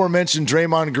 the aforementioned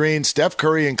Draymond Green, Steph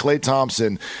Curry, and Klay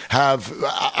Thompson have,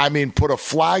 put a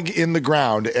flag in the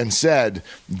ground and said,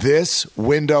 this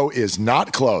window is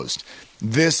not closed.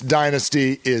 This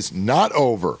dynasty is not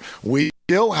over. We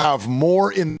still have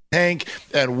more in the tank,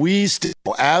 and we still,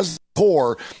 as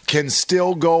core, can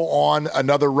still go on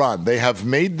another run. They have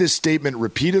made this statement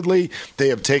repeatedly. They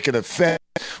have taken offense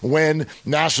when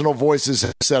national voices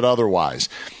have said otherwise.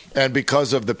 And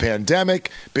because of the pandemic,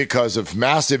 because of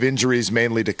massive injuries,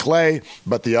 mainly to Klay,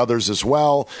 but the others as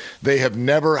well, they have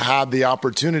never had the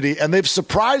opportunity, and they've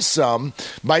surprised some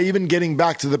by even getting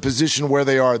back to the position where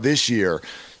they are this year.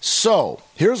 So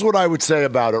here's what I would say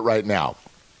about it right now.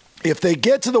 If they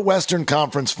get to the Western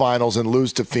Conference Finals and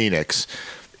lose to Phoenix,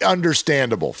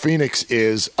 understandable. Phoenix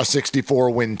is a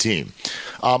 64-win team.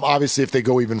 Obviously, if they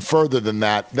go even further than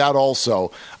that, that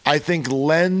also, I think,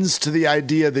 lends to the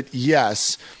idea that,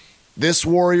 yes, this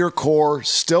Warrior core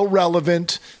still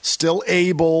relevant, still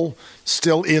able,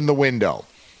 still in the window.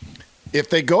 If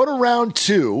they go to round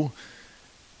 2,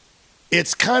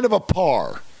 it's kind of a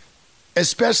par,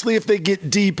 especially if they get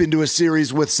deep into a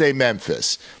series with, say,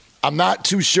 Memphis. I'm not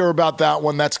too sure about that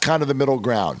one. That's kind of the middle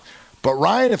ground. But,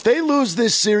 Ryan, if they lose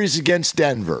this series against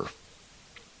Denver,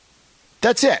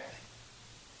 that's it.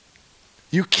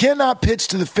 You cannot pitch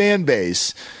to the fan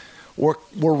base, we're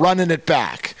running it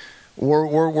back.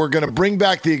 We're going to bring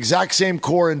back the exact same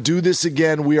core and do this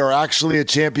again. We are actually a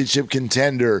championship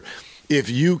contender if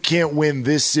you can't win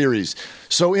this series.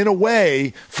 So, in a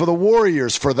way, for the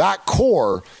Warriors, for that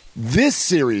core, this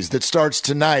series that starts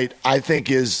tonight, I think,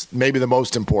 is maybe the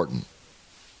most important.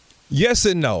 Yes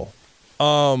and no.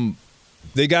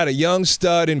 They got a young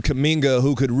stud in Kuminga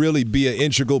who could really be an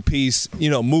integral piece,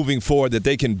 moving forward that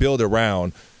they can build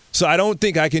around. So I don't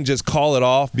think I can just call it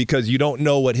off because you don't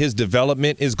know what his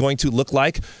development is going to look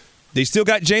like. They still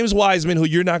got James Wiseman, who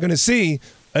you're not going to see,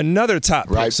 another top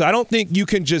pick. Right. So I don't think you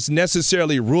can just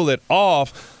necessarily rule it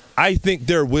off. I think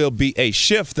there will be a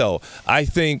shift, though. I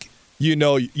think,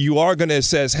 you are going to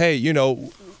assess, hey,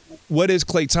 what is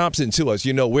Klay Thompson to us?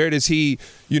 Where does he,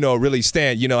 really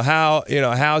stand?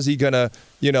 How's he going to,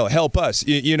 help us,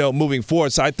 moving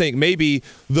forward? So I think maybe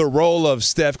the role of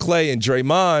Steph, Klay, and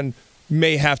Draymond,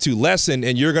 may have to lessen,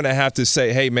 and you're going to have to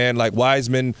say, hey, man, like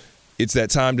Wiseman, it's that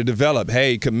time to develop.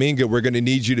 Hey, Kuminga, we're going to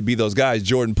need you to be those guys.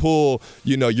 Jordan Poole,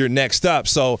 you're next up.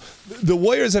 So the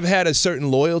Warriors have had a certain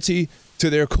loyalty to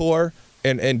their core,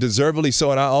 and deservedly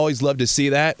so, and I always love to see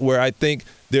that, where I think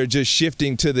they're just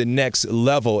shifting to the next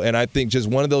level. And I think just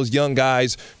one of those young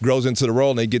guys grows into the role,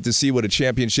 and they get to see what a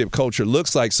championship culture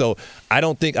looks like. So I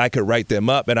don't think I could write them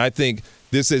up, and I think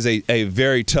this is a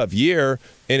very tough year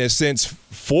in a sense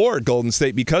for Golden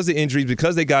State because of injuries,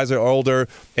 because the guys are older,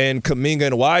 and Kuminga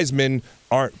and Wiseman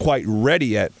aren't quite ready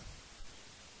yet.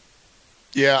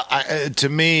 Yeah, to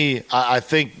me, I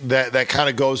think that kind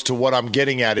of goes to what I'm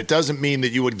getting at. It doesn't mean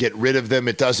that you would get rid of them.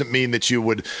 It doesn't mean that you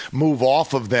would move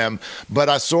off of them. But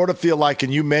I sort of feel like,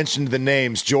 and you mentioned the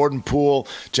names, Jordan Poole,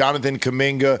 Jonathan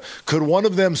Kuminga, could one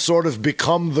of them sort of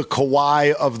become the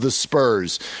Kawhi of the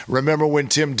Spurs? Remember when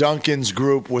Tim Duncan's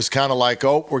group was kind of like,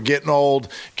 oh, we're getting old,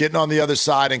 getting on the other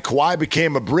side, and Kawhi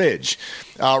became a bridge.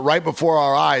 Right before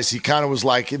our eyes, he kind of was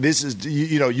like, this is,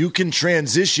 you can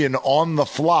transition on the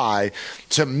fly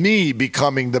to me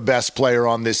becoming the best player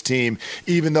on this team,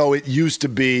 even though it used to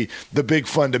be the big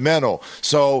fundamental.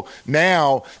 So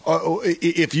now,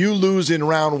 if you lose in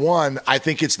round one, I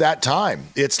think it's that time.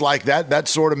 It's like that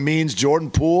sort of means Jordan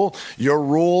Poole, your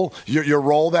role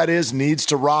that is, needs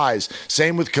to rise.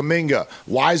 Same with Kuminga.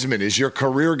 Wiseman, is your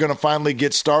career going to finally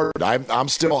get started? I'm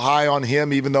still high on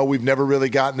him, even though we've never really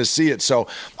gotten to see it. So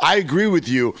I agree with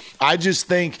you. I just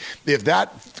think if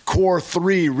that core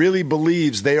three really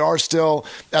believes they are still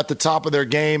at the top of their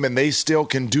game and they still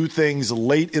can do things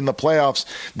late in the playoffs,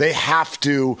 they have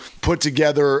to put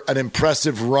together an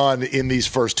impressive run in these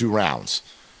first two rounds.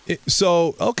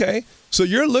 So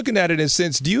you're looking at it in a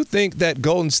sense, do you think that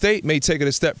Golden State may take it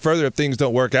a step further if things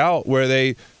don't work out, where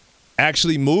they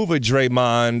actually move a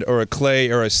Draymond or a Clay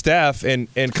or a Steph and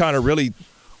kind of really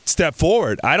step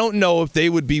forward? I don't know if they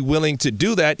would be willing to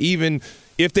do that even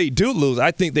if they do lose.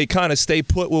 I think they kind of stay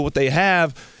put with what they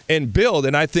have and build.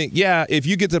 And I think, if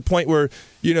you get to the point where,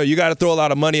 you got to throw a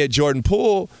lot of money at Jordan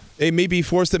Poole, they may be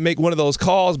forced to make one of those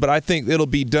calls, but I think it'll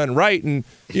be done right. And,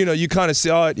 you kind of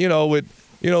saw it, with,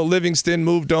 Livingston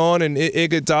moved on and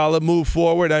Iguodala moved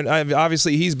forward. And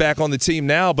obviously he's back on the team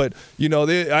now, but,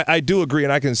 I do agree,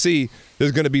 and I can see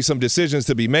there's going to be some decisions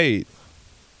to be made.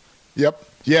 Yep.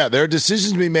 Yeah, there are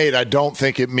decisions to be made. I don't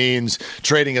think it means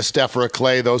trading a Steph or a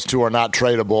Clay. Those two are not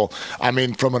tradable. I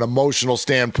mean, from an emotional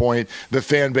standpoint, the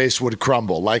fan base would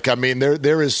crumble.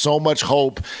 There is so much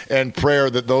hope and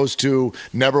prayer that those two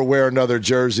never wear another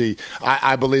jersey.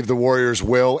 I believe the Warriors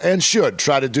will and should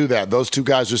try to do that. Those two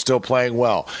guys are still playing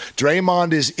well.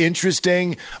 Draymond is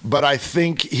interesting, but I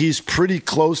think he's pretty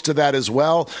close to that as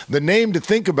well. The name to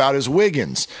think about is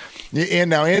Wiggins. And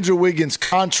now Andrew Wiggins'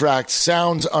 contract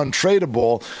sounds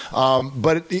untradeable,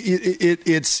 but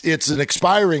it's an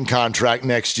expiring contract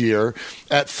next year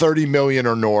at $30 million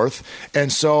or north.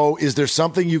 And so is there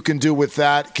something you can do with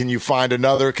that? Can you find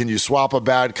another? Can you swap a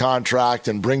bad contract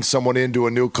and bring someone into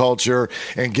a new culture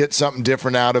and get something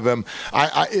different out of him?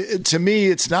 To me,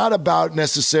 it's not about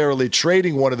necessarily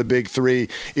trading one of the big three.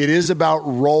 It is about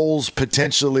roles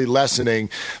potentially lessening.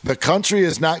 The country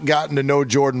has not gotten to know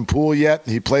Jordan Poole yet.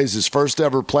 He plays his first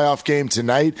ever playoff game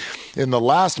tonight. In the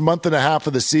last month and a half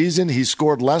of the season, he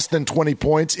scored less than 20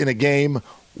 points in a game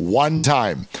one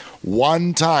time,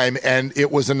 and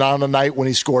it was on a night when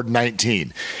he scored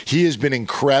 19. He has been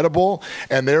incredible,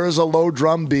 and there is a low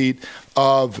drum beat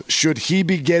of should he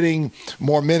be getting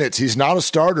more minutes. He's not a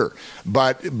starter,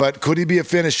 but could he be a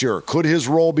finisher? Could his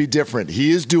role be different?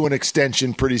 He is due an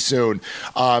extension pretty soon,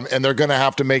 and they're going to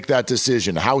have to make that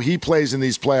decision. How he plays in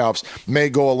these playoffs may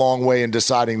go a long way in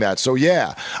deciding that. So,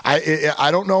 I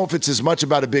don't know if it's as much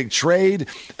about a big trade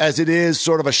as it is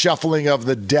sort of a shuffling of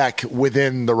the deck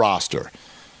within the roster.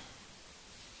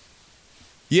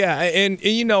 Yeah, and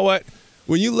you know what?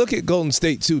 When you look at Golden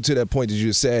State, too, to that point that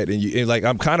you said,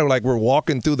 I'm kind of like we're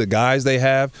walking through the guys they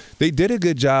have, they did a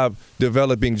good job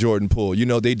developing Jordan Poole.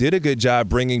 They did a good job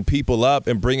bringing people up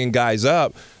and bringing guys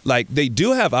up. Like, they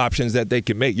do have options that they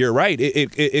can make. You're right.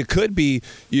 It could be,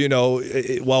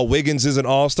 while Wiggins is an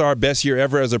all-star, best year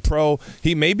ever as a pro,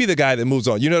 he may be the guy that moves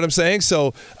on. You know what I'm saying?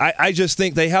 So I just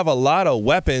think they have a lot of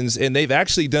weapons, and they've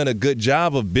actually done a good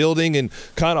job of building and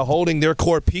kind of holding their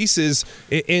core pieces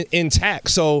intact.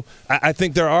 So I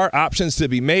think there are options to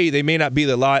be made. They may not be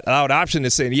the loud option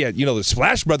to say, the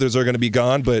Splash Brothers are going to be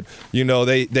gone, but,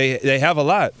 they have a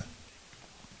lot.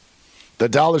 The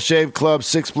Dollar Shave Club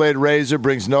 6-blade razor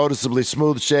brings noticeably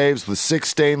smooth shaves with 6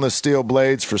 stainless steel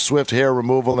blades for swift hair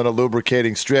removal and a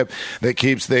lubricating strip that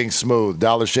keeps things smooth.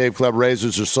 Dollar Shave Club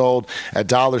razors are sold at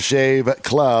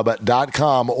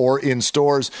dollarshaveclub.com or in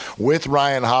stores with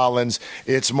Ryan Hollins.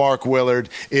 It's Mark Willard.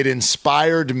 It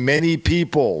inspired many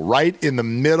people right in the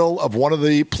middle of one of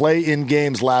the play-in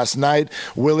games last night.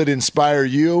 Will it inspire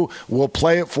you? We'll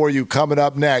play it for you coming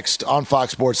up next on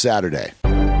Fox Sports Saturday.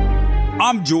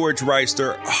 I'm George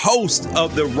Reister, host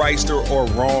of the Reister or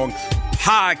Wrong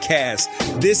podcast.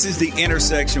 This is the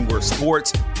intersection where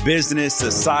sports, business,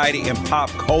 society, and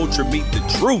pop culture meet the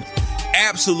truth.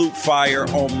 Absolute fire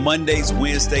on Mondays,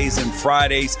 Wednesdays, and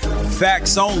Fridays.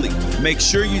 Facts only. Make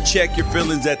sure you check your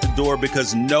feelings at the door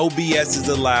because no BS is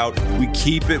allowed. We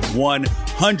keep it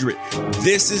 100.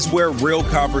 This is where real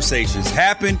conversations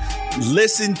happen.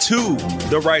 Listen to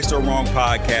the Right or Wrong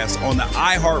podcast on the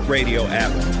iHeartRadio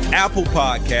app, Apple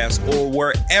Podcasts, or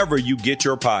wherever you get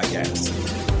your podcasts.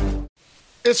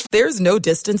 There's no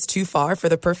distance too far for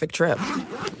the perfect trip.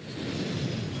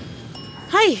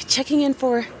 Hi, checking in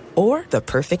for... Or the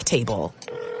perfect table.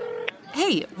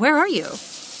 Hey, where are you?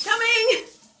 Coming!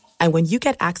 And when you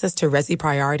get access to Resi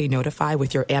Priority Notify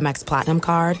with your Amex Platinum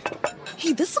card...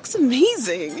 Hey, this looks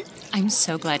amazing. I'm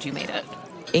so glad you made it.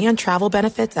 And travel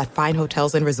benefits at fine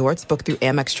hotels and resorts booked through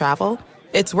Amex Travel,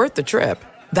 it's worth the trip.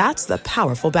 That's the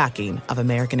powerful backing of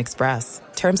American Express.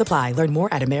 Terms apply. Learn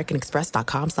more at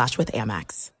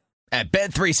americanexpress.com/withAmex. At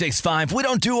Bet365, we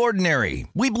don't do ordinary.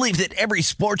 We believe that every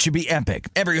sport should be epic.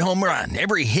 Every home run,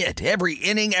 every hit, every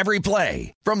inning, every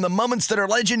play. From the moments that are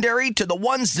legendary to the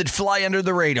ones that fly under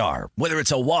the radar. Whether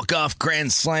it's a walk-off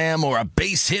grand slam or a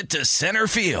base hit to center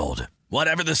field.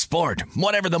 Whatever the sport,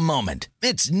 whatever the moment.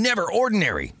 It's never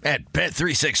ordinary at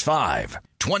Bet365.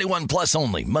 21 plus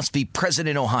only. Must be present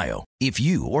in Ohio. If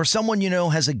you or someone you know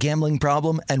has a gambling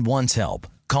problem and wants help,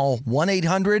 call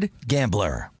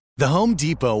 1-800-GAMBLER. The Home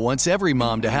Depot wants every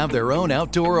mom to have their own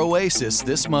outdoor oasis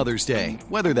this Mother's Day.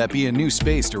 Whether that be a new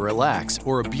space to relax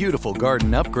or a beautiful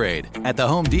garden upgrade. At the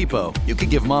Home Depot, you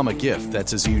could give mom a gift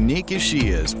that's as unique as she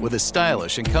is with a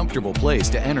stylish and comfortable place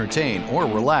to entertain or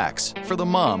relax for the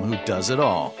mom who does it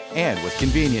all. And with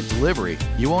convenient delivery,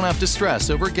 you won't have to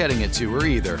stress over getting it to her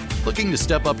either. Looking to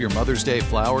step up your Mother's Day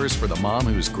flowers for the mom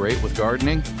who's great with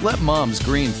gardening? Let Mom's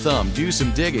Green Thumb do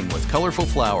some digging with colorful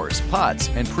flowers, pots,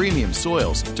 and premium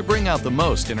soils to bring out the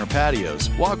most in her patios,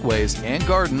 walkways, and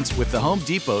gardens with the Home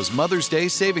Depot's Mother's Day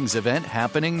Savings Event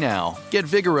happening now. Get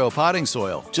Vigoro potting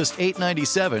soil, just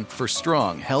 $8.97 for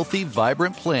strong, healthy,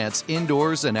 vibrant plants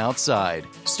indoors and outside.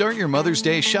 Start your Mother's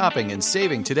Day shopping and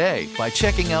saving today by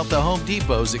checking out the Home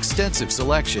Depot's extensive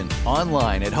selection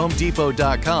online at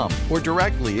HomeDepot.com or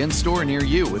directly in-store near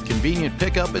you with convenient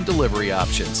pickup and delivery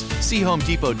options. See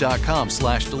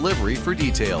HomeDepot.com/delivery for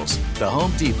details. The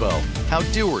Home Depot. How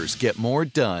doers get more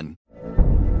done.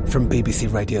 From BBC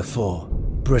Radio 4,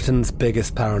 Britain's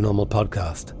biggest paranormal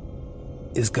podcast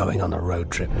is going on a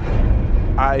road trip.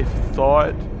 I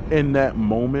thought in that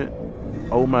moment,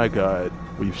 oh my God,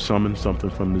 we've summoned something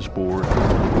from this board.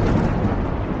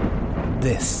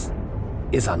 This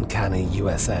is Uncanny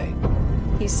USA.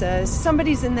 He says,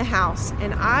 somebody's in the house,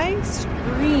 and I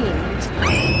screamed.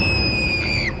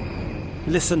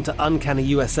 Listen to Uncanny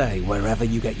USA wherever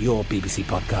you get your BBC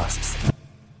podcasts,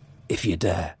 if you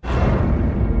dare.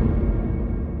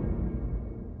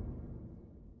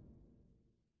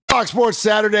 Fox Sports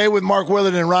Saturday with Mark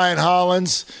Willard and Ryan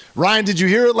Hollins. Ryan, did you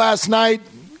hear it last night?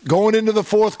 Going into the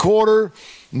fourth quarter,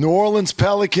 New Orleans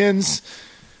Pelicans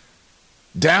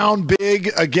down big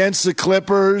against the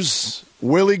Clippers.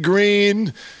 Willie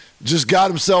Green just got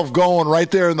himself going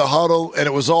right there in the huddle, and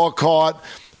it was all caught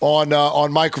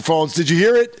on microphones. Did you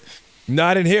hear it? No,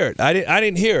 I didn't hear it. I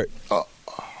didn't hear it.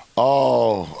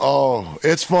 Oh,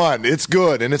 it's fun. It's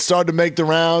good, and it started to make the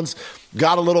rounds.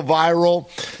 Got a little viral.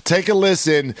 Take a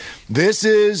listen. This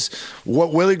is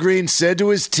what Willie Green said to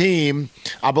his team,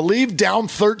 I believe down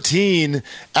 13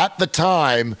 at the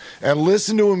time, and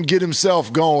listen to him get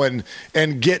himself going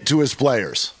and get to his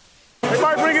players.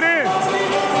 Everybody bring it in.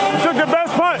 You took the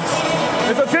best punch.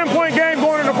 It's a 10-point game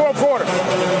going in the fourth quarter.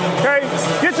 Okay?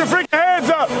 Get your freaking heads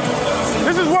up.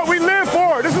 This is what we live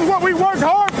for. This is what we worked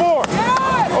hard for.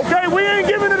 Okay? We ain't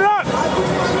giving it up.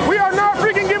 We are not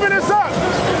freaking giving this up.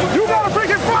 You gotta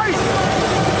freaking fight.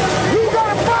 You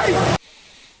gotta fight.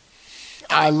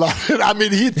 I love it. I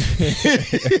mean,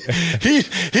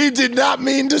 he did not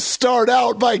mean to start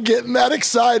out by getting that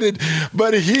excited,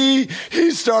 but he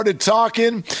started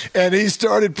talking and he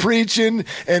started preaching,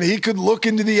 and he could look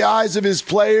into the eyes of his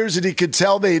players and he could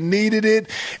tell they needed it.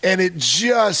 And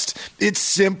it's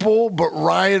simple, but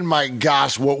Ryan, my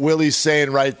gosh, what Willie's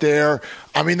saying right there,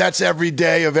 I mean, that's every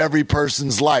day of every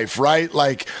person's life, right?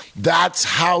 Like, that's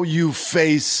how you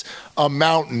face a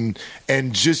mountain,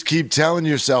 and just keep telling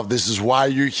yourself this is why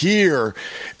you're here,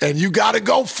 and you got to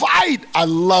go fight. I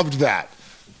loved that.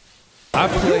 You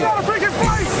got to freaking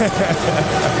fight.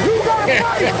 You got to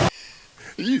fight.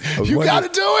 You got to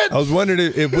do it. I was wondering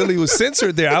if Willie was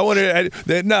censored there. I wondered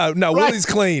that. No, right. Willie's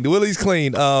clean. Willie's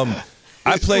clean. I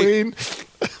played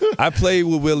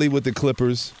with Willie with the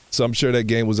Clippers, so I'm sure that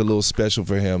game was a little special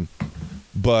for him.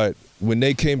 But when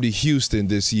they came to Houston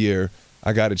this year,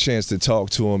 I got a chance to talk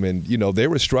to him, and, they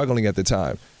were struggling at the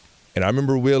time. And I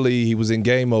remember Willie, he was in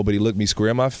game mode, but he looked me square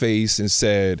in my face and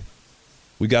said,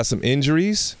 we got some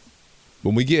injuries.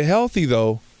 When we get healthy,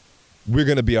 though, we're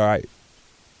going to be all right.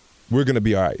 We're going to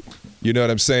be all right. You know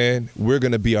what I'm saying? We're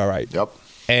going to be all right. Yep.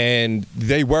 And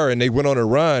they were, and they went on a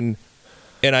run.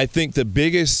 And I think the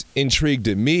biggest intrigue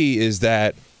to me is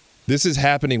that this is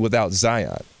happening without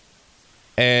Zion.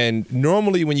 And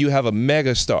normally when you have a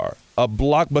megastar, a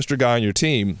blockbuster guy on your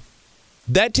team,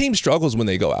 that team struggles when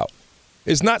they go out.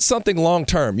 It's not something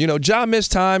long-term. Ja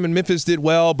missed time and Memphis did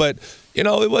well, but,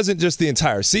 it wasn't just the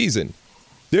entire season.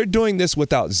 They're doing this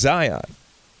without Zion.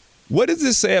 What does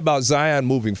this say about Zion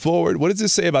moving forward? What does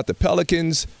this say about the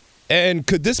Pelicans? And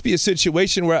could this be a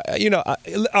situation where,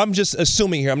 I'm just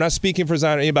assuming here, I'm not speaking for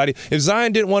Zion or anybody. If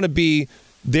Zion didn't want to be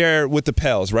there with the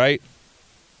Pels, right?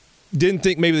 Didn't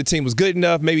think maybe the team was good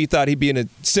enough. Maybe he thought he'd be in a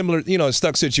similar,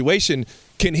 stuck situation.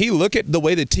 Can he look at the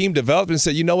way the team developed and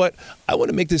say, you know what? I want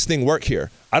to make this thing work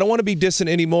here. I don't want to be distant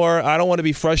anymore. I don't want to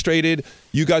be frustrated.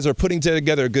 You guys are putting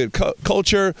together a good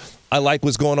culture. I like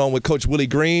what's going on with Coach Willie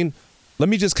Green. Let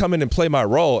me just come in and play my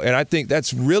role. And I think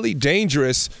that's really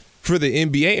dangerous for the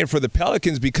NBA and for the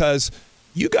Pelicans, because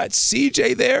you got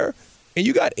CJ there and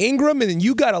you got Ingram and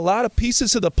you got a lot of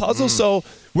pieces to the puzzle. So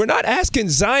we're not asking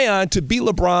Zion to be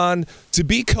LeBron, to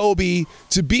be Kobe,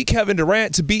 to be Kevin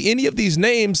Durant, to be any of these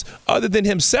names other than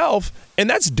himself, and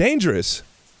that's dangerous.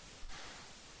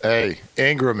 Hey,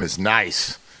 Ingram is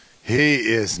nice. He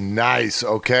is nice,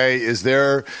 okay? Is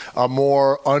there a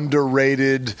more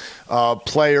underrated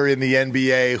player in the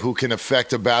NBA who can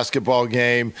affect a basketball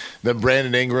game than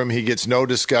Brandon Ingram? He gets no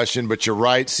discussion, but you're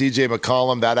right. C.J.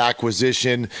 McCollum, that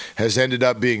acquisition has ended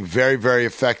up being very, very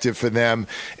effective for them.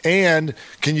 And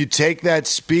can you take that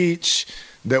speech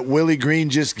that Willie Green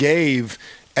just gave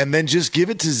and then just give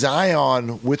it to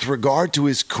Zion with regard to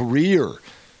his career,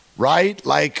 right?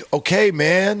 Like, okay,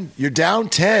 man, you're down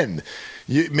 10.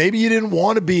 Maybe you didn't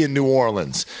want to be in New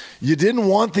Orleans. You didn't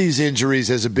want these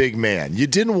injuries as a big man. You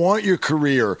didn't want your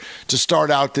career to start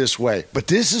out this way. But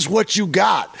this is what you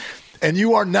got. And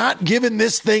you are not giving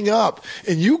this thing up.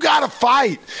 And you got to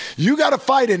fight. You got to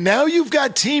fight. And now you've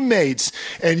got teammates,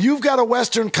 and you've got a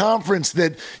Western Conference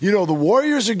that, the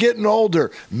Warriors are getting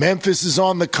older. Memphis is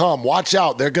on the come. Watch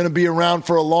out. They're going to be around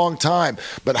for a long time.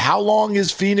 But how long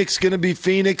is Phoenix going to be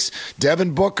Phoenix?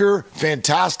 Devin Booker,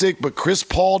 fantastic. But Chris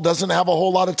Paul doesn't have a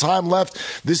whole lot of time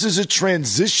left. This is a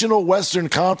transitional Western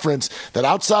Conference that,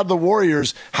 outside of the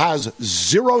Warriors, has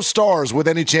 0 stars with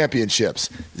any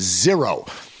championships. 0.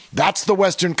 That's the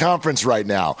Western Conference right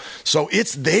now. So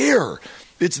it's there.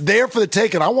 It's there for the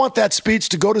taking. I want that speech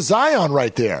to go to Zion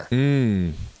right there.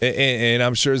 And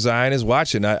I'm sure Zion is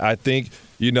watching. I think,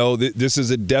 this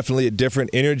is definitely a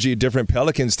different energy, a different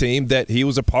Pelicans team that he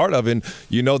was a part of. And,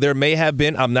 there may have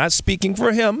been, I'm not speaking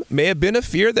for him, may have been a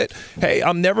fear that, hey,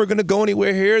 I'm never going to go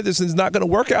anywhere here. This is not going to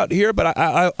work out here. But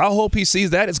I hope he sees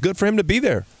that. It's good for him to be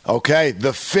there. Okay,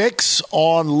 the fix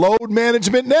on load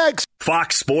management next.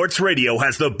 Fox Sports Radio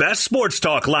has the best sports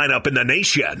talk lineup in the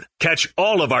nation. Catch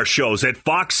all of our shows at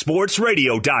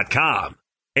foxsportsradio.com.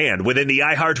 And within the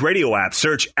iHeartRadio app,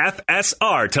 search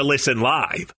FSR to listen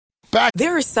live.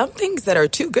 There are some things that are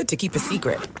too good to keep a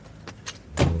secret.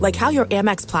 Like how your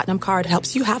Amex Platinum card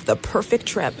helps you have the perfect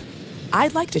trip.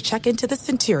 I'd like to check into the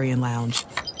Centurion Lounge.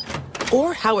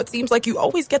 Or how it seems like you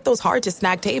always get those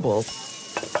hard-to-snag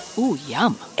tables. Ooh,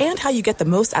 yum. And how you get the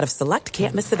most out of select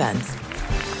can't-miss events.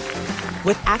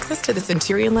 With access to the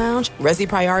Centurion Lounge, Resi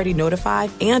Priority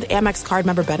Notified, and Amex card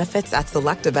member benefits at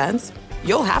select events,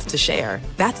 you'll have to share.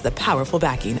 That's the powerful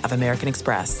backing of American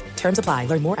Express. Terms apply.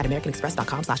 Learn more at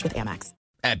americanexpress.com/withAmex.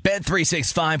 At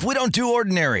Bet365, we don't do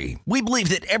ordinary. We believe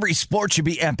that every sport should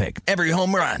be epic. Every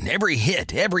home run, every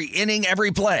hit, every inning, every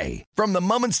play. From the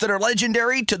moments that are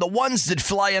legendary to the ones that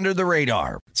fly under the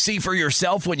radar. See for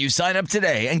yourself when you sign up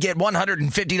today and get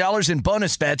 $150 in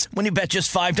bonus bets when you bet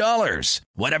just $5.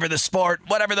 Whatever the sport,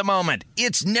 whatever the moment,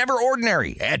 it's never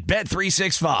ordinary at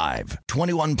Bet365.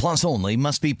 21 plus only.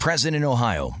 Must be present in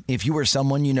Ohio. If you or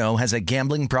someone you know has a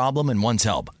gambling problem and wants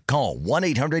help, call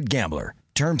 1-800-GAMBLER.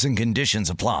 Terms and conditions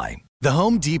apply. The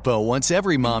Home Depot wants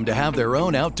every mom to have their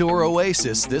own outdoor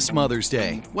oasis this Mother's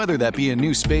Day, whether that be a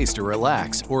new space to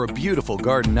relax or a beautiful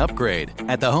garden upgrade.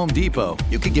 At the Home Depot,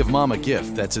 you can give mom a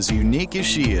gift that's as unique as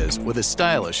she is, with a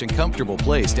stylish and comfortable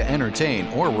place to entertain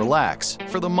or relax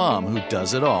for the mom who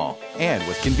does it all. And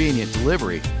with convenient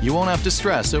delivery, you won't have to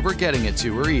stress over getting it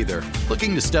to her either.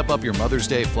 Looking to step up your Mother's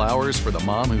Day flowers for the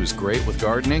mom who's great with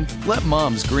gardening? Let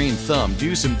Mom's Green Thumb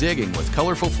do some digging with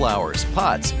colorful flowers,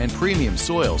 pots, and premium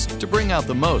soils to bring out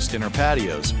the most in her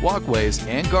patios, walkways,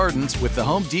 and gardens with the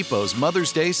Home Depot's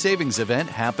Mother's Day Savings Event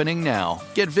happening now.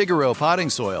 Get Vigoro potting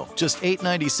soil, just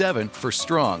 $8.97 for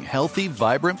strong, healthy,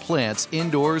 vibrant plants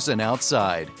indoors and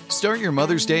outside. Start your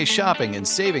Mother's Day shopping and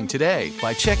saving today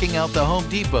by checking out the Home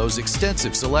Depot's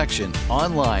extensive selection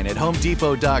online at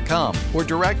HomeDepot.com or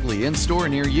directly in store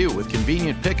near you with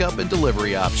convenient pickup and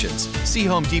delivery options. See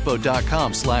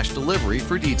HomeDepot.com/delivery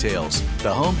for details.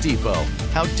 The Home Depot,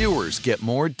 how doers get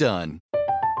more done.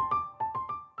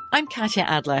 I'm Katya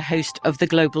Adler, host of The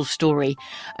Global Story.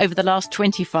 Over the last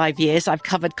 25 years, I've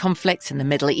covered conflicts in the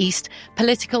Middle East,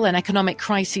 political and economic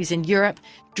crises in Europe,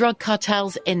 drug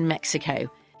cartels in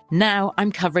Mexico. Now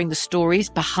I'm covering the stories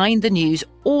behind the news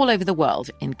all over the world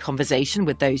in conversation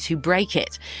with those who break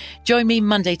it. Join me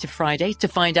Monday to Friday to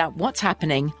find out what's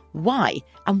happening, why,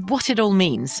 and what it all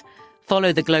means.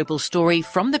 Follow The Global Story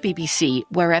from the BBC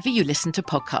wherever you listen to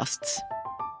podcasts.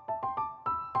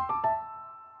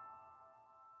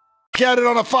 At it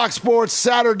on a Fox Sports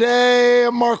Saturday.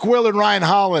 Mark Willard, Ryan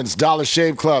Hollins. Dollar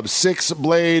Shave Club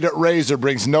 6-blade razor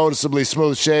brings noticeably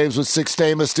smooth shaves with 6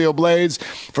 stainless steel blades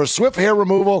for swift hair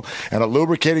removal and a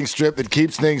lubricating strip that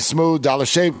keeps things smooth. Dollar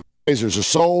Shave razors are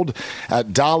sold at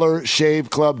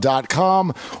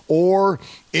dollarshaveclub.com or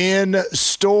in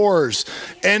stores.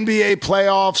 NBA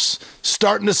playoffs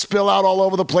starting to spill out all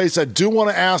over the place. I do want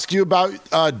to ask you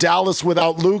about Dallas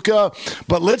without Luka,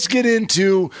 but let's get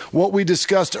into what we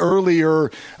discussed earlier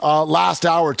last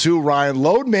hour too, Ryan.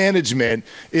 Load management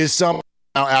is something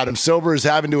now Adam Silver is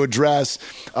having to address.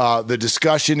 The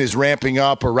discussion is ramping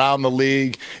up around the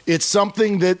league. It's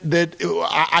something that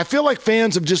I feel like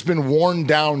fans have just been worn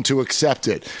down to accept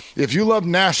it. If you love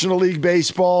National League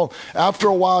Baseball, after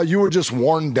a while you were just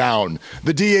worn down.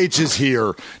 The DH is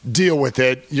here. Deal with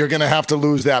it. You're going to have to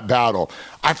lose that battle.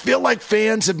 I feel like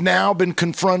fans have now been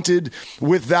confronted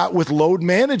with that with load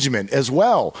management as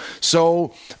well.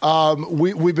 So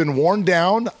we've been worn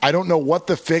down. I don't know what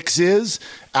the fix is.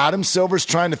 Adam Silver's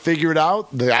trying to figure it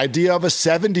out. The idea of a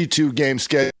 72-game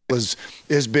schedule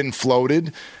has been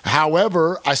floated.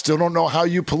 However, I still don't know how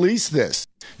you police this.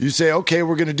 You say, okay,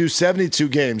 we're going to do 72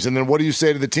 games, and then what do you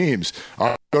say to the teams? All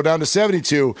right, go down to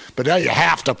 72, but now you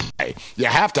have to play. You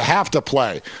have to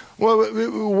play. Well,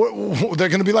 they're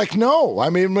going to be like, no, I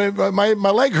mean, my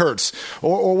leg hurts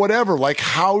or whatever. Like,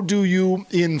 how do you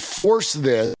enforce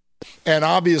this? And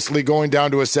obviously going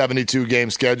down to a 72-game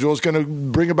schedule is going to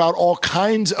bring about all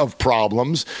kinds of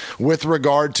problems with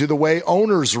regard to the way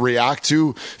owners react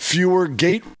to fewer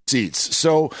gate seats.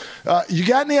 So you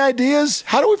got any ideas?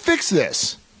 How do we fix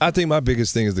this? I think my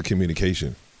biggest thing is the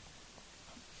communication.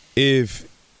 If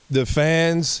the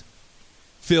fans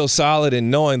feel solid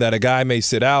in knowing that a guy may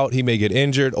sit out, he may get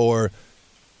injured, or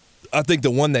I think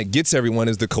the one that gets everyone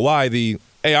is the Kawhi,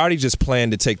 hey, I already just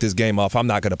planned to take this game off. I'm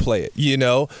not going to play it, you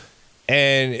know?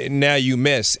 And now you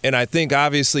miss. And I think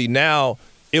obviously now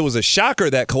it was a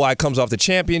shocker that Kawhi comes off the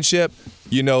championship.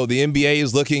 You know, the NBA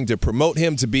is looking to promote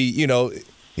him to be, you know,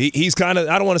 he's kind of,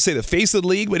 I don't want to say the face of the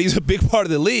league, but he's a big part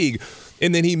of the league.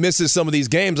 And then he misses some of these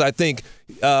games. I think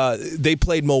they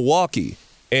played Milwaukee,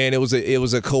 and it was a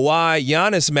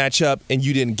Kawhi-Giannis matchup, and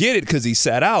you didn't get it because he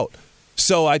sat out.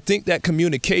 So I think that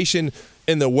communication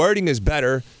and the wording is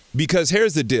better because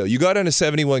here's the deal. You go down to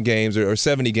 71 games or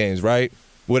 70 games, right?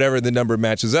 Whatever the number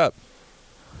matches up.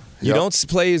 You don't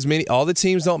play as many. All the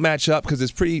teams don't match up because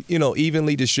it's pretty,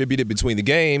 evenly distributed between the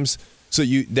games. So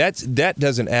that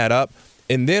doesn't add up.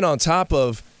 And then on top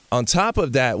of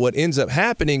that, what ends up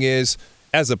happening is,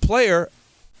 as a player,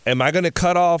 am I going to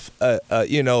cut off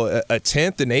a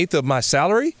tenth, an eighth of my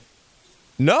salary?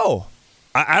 No,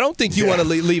 I don't think you want to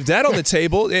leave that on the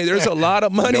table. There's a lot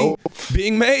of money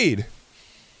being made.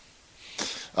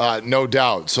 no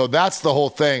doubt. So that's the whole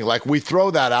thing. Like, we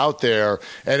throw that out there,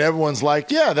 and everyone's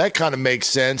like, yeah, that kind of makes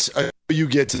sense. You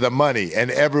get to the money,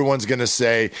 and everyone's going to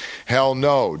say, hell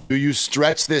no. Do you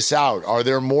stretch this out? Are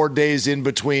there more days in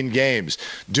between games?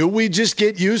 Do we just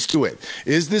get used to it?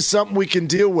 Is this something we can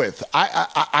deal with?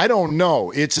 I don't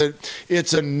know. It's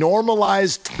a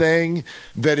normalized thing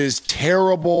that is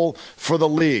terrible for the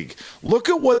league. Look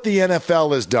at what the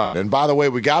NFL has done. And by the way,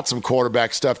 we got some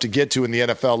quarterback stuff to get to in the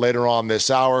NFL later on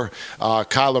this hour.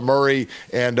 Kyler Murray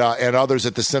and others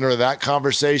at the center of that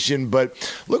conversation.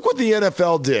 But look what the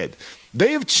NFL did.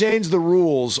 They have changed the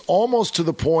rules almost to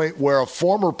the point where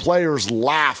former players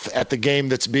laugh at the game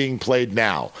that's being played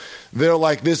now. They're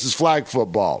like, this is flag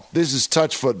football. This is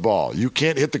touch football. You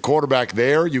can't hit the quarterback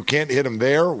there. You can't hit him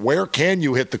there. Where can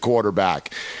you hit the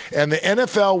quarterback? And the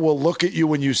NFL will look at you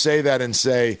when you say that and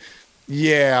say,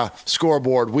 yeah,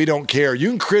 scoreboard, we don't care. You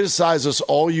can criticize us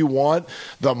all you want.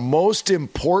 The most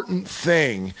important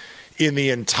thing in the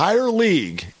entire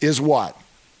league is what?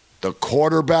 The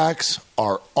quarterbacks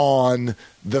are on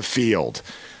the field.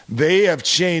 They have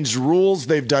changed rules.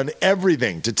 They've done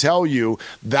everything to tell you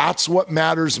that's what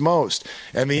matters most.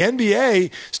 And the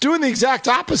NBA is doing the exact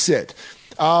opposite.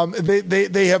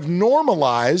 They have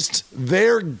normalized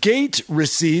their gate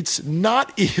receipts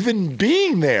not even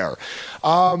being there.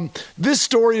 This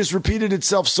story has repeated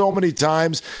itself so many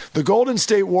times. The Golden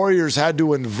State Warriors had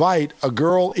to invite a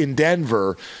girl in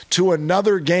Denver to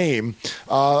another game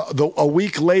a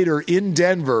week later in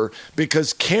Denver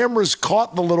because cameras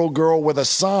caught the little girl with a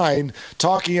sign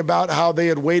talking about how they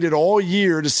had waited all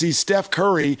year to see Steph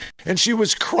Curry, and she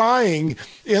was crying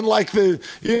in like the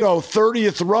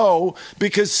 30th row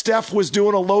because Steph was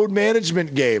doing a load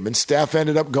management game, and Steph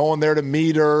ended up going there to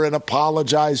meet her and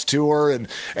apologize to her, and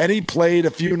he played a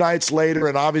few nights later,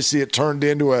 and obviously it turned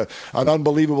into an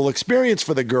unbelievable experience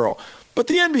for the girl. But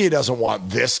the NBA doesn't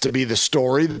want this to be the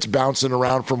story that's bouncing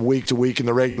around from week to week in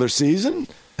the regular season.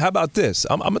 How about this?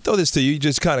 I'm going to throw this to you. You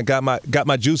just kind of got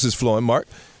my juices flowing, Mark.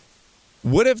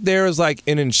 What if there's like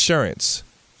an insurance?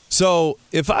 So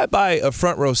if I buy a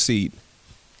front row seat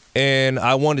and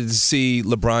I wanted to see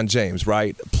LeBron James,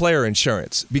 right? Player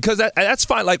insurance. Because that's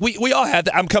fine. Like, we all have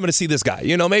that. I'm coming to see this guy.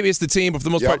 Maybe it's the team, but for the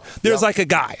most part, there's like a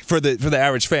guy for the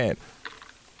average fan.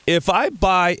 If I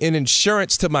buy an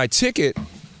insurance to my ticket,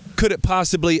 could it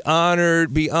possibly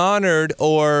be honored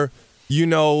or,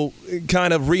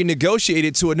 kind of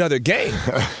renegotiated to another game?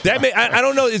 That I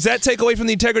don't know. Does that take away from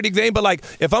the integrity of the game? But, like,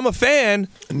 if I'm a fan,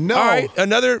 no. All right,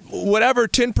 another whatever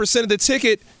 10% of the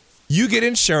ticket, you get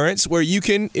insurance where you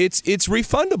can it's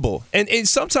refundable. And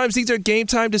sometimes these are game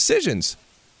time decisions.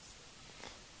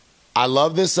 I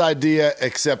love this idea,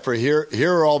 except for here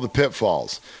are all the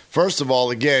pitfalls. First of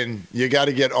all, again, you got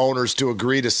to get owners to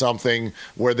agree to something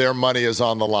where their money is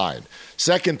on the line.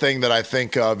 Second thing that I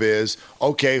think of is,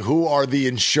 okay, who are the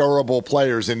insurable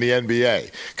players in the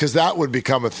NBA? Because that would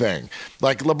become a thing.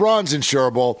 Like, LeBron's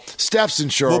insurable, Steph's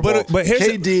insurable, but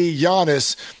KD,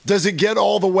 Giannis. Does it get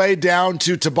all the way down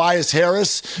to Tobias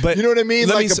Harris? But you know what I mean?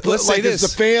 Let's say this.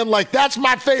 As a fan, like, that's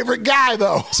my favorite guy,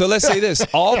 though. So let's say this.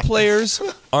 All players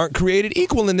aren't created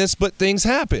equal in this, but things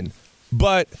happen.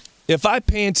 But if I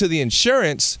pay into the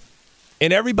insurance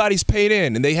and everybody's paid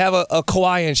in and they have a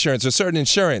Kawhi insurance or certain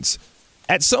insurance,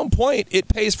 at some point it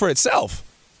pays for itself.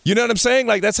 You know what I'm saying?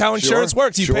 Like, that's how insurance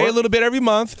works. You pay a little bit every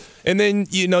month, and then,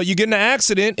 you get in an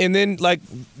accident, and then, like,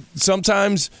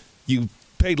 sometimes you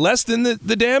paid less than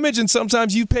the damage, and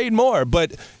sometimes you paid more.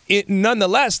 But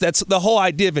nonetheless, that's the whole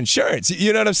idea of insurance.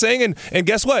 You know what I'm saying? And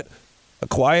guess what? A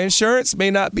Kawhi insurance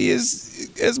may not be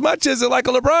as much as like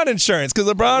a LeBron insurance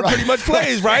because LeBron pretty much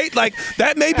plays, right? Like,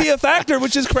 that may be a factor,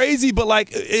 which is crazy. But,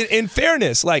 like, in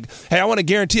fairness, like, hey, I want to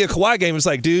guarantee a Kawhi game. It's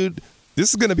like, dude, this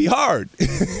is going to be hard.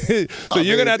 So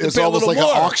you're going to have to pay a little more. It's almost like an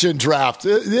auction draft.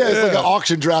 Yeah, it's like an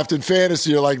auction draft in fantasy.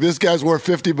 You're like, this guy's worth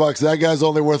 $50. That guy's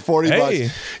only worth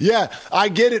 $40. Yeah, I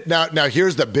get it. Now,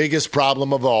 here's the biggest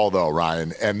problem of all, though,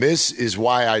 Ryan. And this is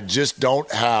why I just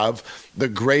don't have the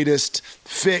greatest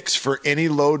fix for any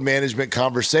load management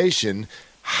conversation.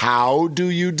 How do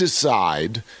you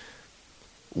decide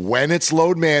when it's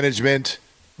load management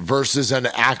versus an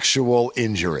actual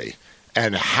injury?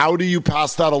 And how do you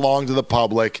pass that along to the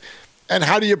public? And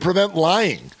how do you prevent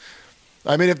lying?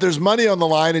 I mean, if there's money on the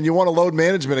line and you want to load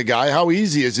management a guy, how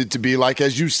easy is it to be like,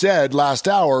 as you said last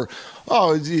hour,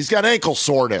 oh, he's got ankle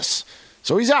soreness,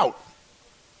 so he's out.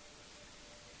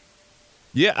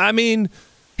 Yeah, I mean,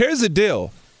 here's the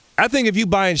deal. I think if you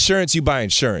buy insurance, you buy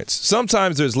insurance.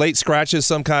 Sometimes there's late scratches.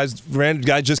 Some guys, random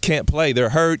guys just can't play.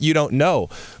 They're hurt. You don't know.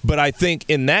 But I think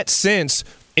in that sense,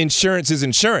 insurance is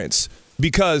insurance.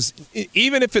 Because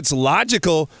even if it's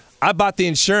logical, I bought the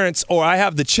insurance, or I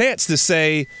have the chance to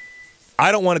say,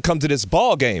 I don't want to come to this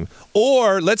ball game.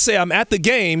 Or let's say I'm at the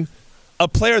game, a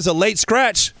player's a late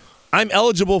scratch, I'm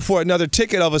eligible for another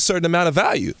ticket of a certain amount of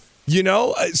value. You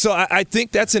know, so I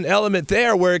think that's an element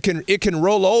there where it can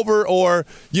roll over, or,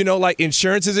 you know, like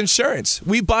insurance is insurance.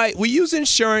 We use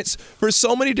insurance for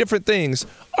so many different things.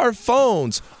 Our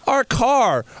phones, our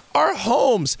car, our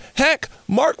homes. Heck,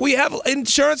 Mark, we have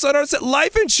insurance on our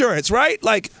life insurance, right?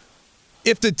 Like,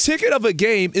 if the ticket of a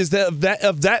game is of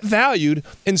that valued,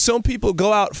 and some people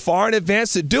go out far in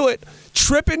advance to do it,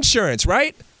 trip insurance,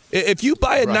 right? If you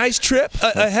buy a nice trip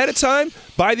ahead of time,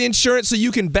 buy the insurance so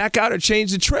you can back out or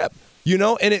change the trip, you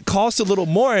know, and it costs a little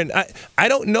more. And I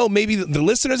don't know, maybe the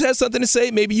listeners have something to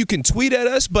say. Maybe you can tweet at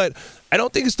us, but I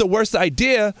don't think it's the worst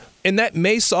idea, and that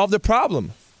may solve the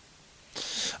problem.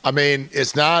 I mean,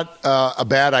 it's not a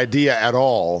bad idea at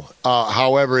all.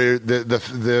 However,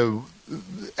 the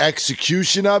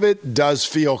execution of it does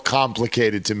feel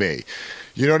complicated to me.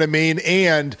 You know what I mean?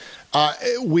 And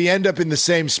we end up in the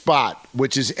same spot,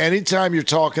 which is anytime you're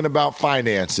talking about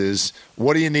finances,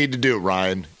 what do you need to do,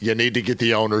 Ryan? You need to get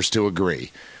the owners to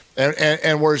agree.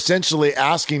 And we're essentially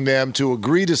asking them to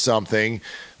agree to something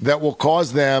that will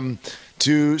cause them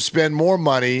to spend more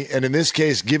money, and in this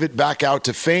case, give it back out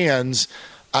to fans.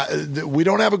 We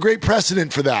don't have a great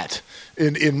precedent for that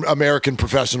in American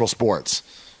professional sports.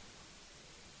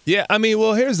 Yeah, I mean,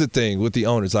 well, here's the thing with the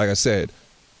owners, like I said.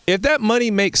 If that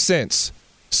money makes sense,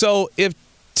 so if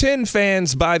 10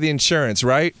 fans buy the insurance,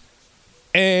 right,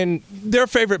 and their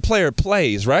favorite player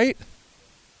plays, right,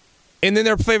 and then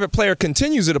their favorite player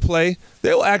continues to play,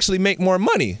 they will actually make more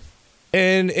money.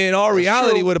 And in all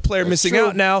reality, with a player missing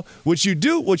out now, what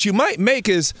you might make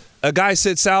is a guy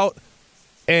sits out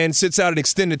an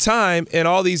extended time, and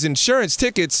all these insurance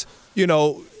tickets, you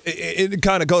know, it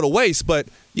kind of go to waste. But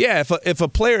yeah, if a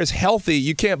player is healthy,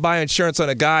 you can't buy insurance on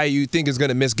a guy you think is going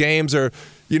to miss games, or,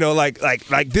 you know, like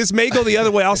this may go the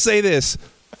other way. I'll say this.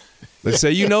 Let's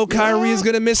say, you know, Kyrie is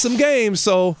going to miss some games,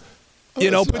 so, you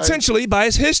know, potentially by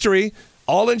his history,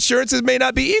 all insurances may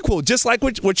not be equal. Just like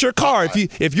with your car,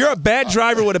 if you're a bad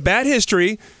driver with a bad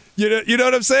history, you know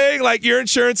what I'm saying? Like, your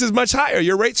insurance is much higher.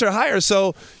 Your rates are higher.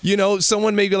 So, you know,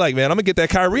 someone may be like, man, I'm going to get that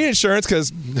Kyrie insurance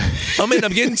because I'm going to end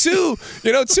up getting two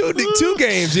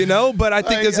games, you know? But I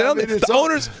think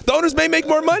the owners may make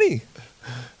more money.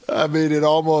 I mean, it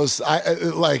almost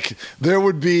there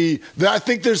would be. I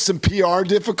think there's some PR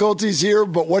difficulties here,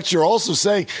 but what you're also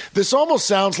saying, this almost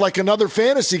sounds like another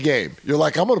fantasy game. You're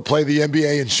like, I'm going to play the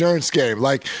NBA insurance game.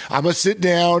 Like, I'm going to sit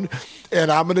down and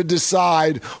I'm going to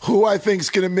decide who I think is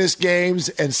going to miss games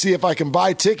and see if I can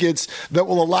buy tickets that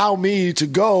will allow me to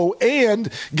go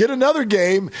and get another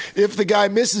game if the guy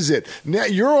misses it. Now,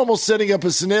 you're almost setting up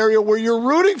a scenario where you're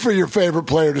rooting for your favorite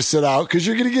player to sit out because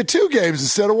you're going to get two games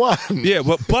instead of one. Yeah,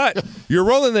 but you're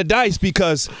rolling the dice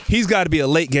because he's got to be a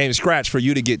late game scratch for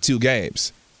you to get two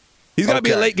games. He's got to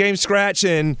be a late game scratch,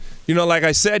 and, you know, like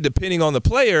I said, depending on the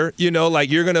player, you know, like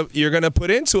you're gonna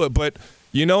put into it, but,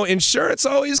 you know, insurance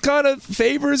always kind of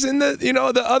favors in the, you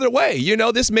know, the other way. You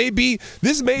know, this may be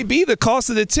the cost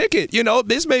of the ticket. You know,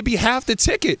 this may be half the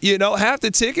ticket. You know, half the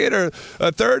ticket or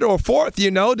a third or fourth.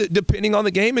 You know, depending on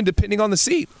the game and depending on the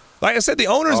seat. Like I said, the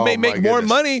owners may make more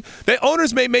money. The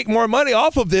owners may make more money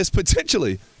off of this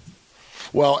potentially.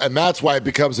 Well, and that's why it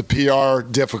becomes a PR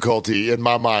difficulty in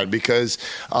my mind, because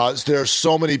there are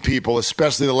so many people,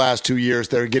 especially the last 2 years,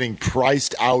 that are getting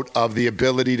priced out of the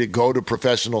ability to go to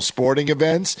professional sporting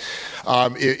events.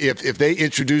 If they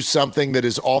introduce something that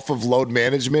is off of load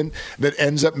management that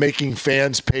ends up making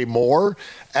fans pay more,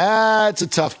 it's a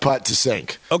tough putt to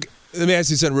sink. Okay, let me ask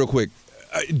you something real quick.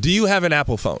 Do you have an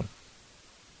Apple phone?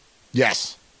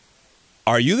 Yes.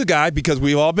 Are you the guy, because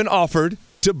we've all been offered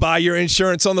to buy your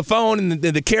insurance on the phone and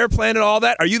the care plan and all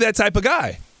that? Are you that type of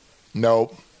guy?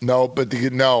 No.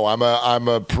 I'm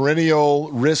a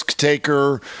perennial risk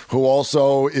taker who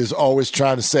also is always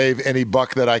trying to save any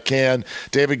buck that I can.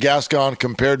 David Gascon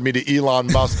compared me to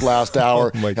Elon Musk last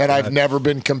hour, and I've never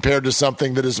been compared to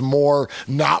something that is more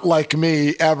not like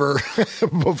me ever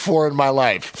before in my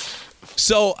life.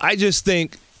 So I just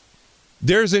think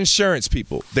there's insurance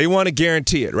people. They want to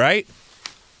guarantee it, right?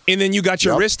 And then you got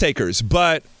your risk takers.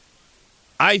 But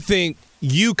I think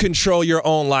you control your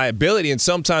own liability. And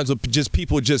sometimes what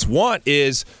people just want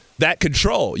is that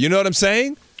control. You know what I'm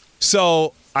saying?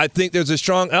 So I think there's a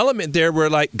strong element there where,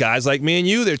 like, guys like me and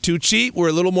you, they're too cheap. We're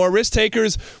a little more risk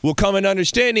takers. We'll come in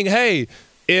understanding, hey,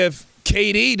 if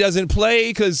KD doesn't play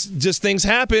because just things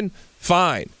happen,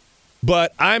 fine.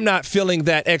 but I'm not feeling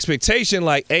that expectation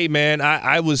like, hey, man,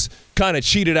 I was kind of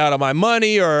cheated out of my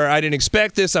money, or I didn't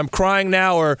expect this. I'm crying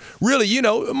now. Or really,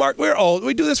 Mark, we're old.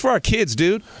 We do this for our kids,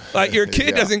 dude. Like, your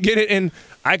kid doesn't get it, and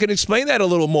I can explain that a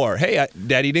little more. Hey,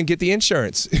 Daddy didn't get the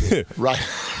insurance. Right.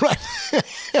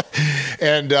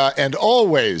 And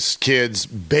always, kids,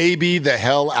 baby the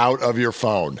hell out of your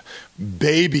phone.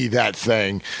 Baby that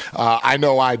thing. I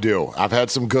know I do. I've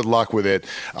had some good luck with it,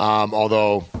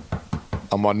 although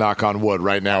I'm going to knock on wood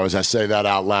right now as I say that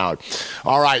out loud.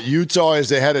 All right, Utah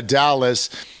is ahead of Dallas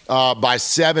by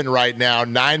 7 right now.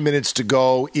 9 minutes to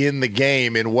go in the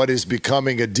game in what is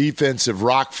becoming a defensive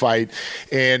rock fight.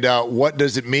 And what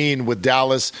does it mean with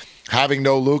Dallas having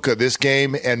no Luka this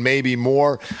game and maybe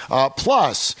more?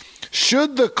 Plus,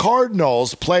 should the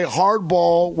Cardinals play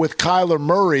hardball with Kyler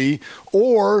Murray,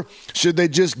 or should they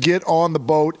just get on the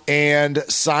boat and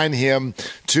sign him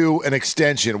to an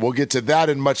extension? We'll get to that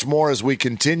and much more as we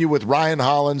continue with Ryan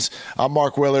Hollins. I'm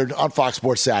Mark Willard on Fox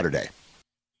Sports Saturday.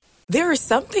 There are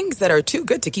some things that are too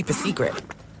good to keep a secret.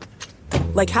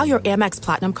 Like how your Amex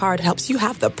Platinum card helps you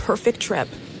have the perfect trip.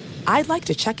 I'd like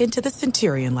to check into the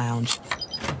Centurion Lounge.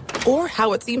 Or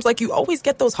how it seems like you always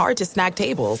get those hard-to-snag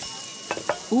tables.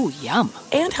 Ooh, yum.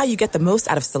 And how you get the most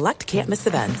out of select can't-miss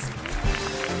events.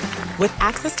 With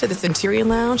access to the Centurion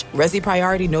Lounge, Resi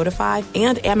Priority Notify,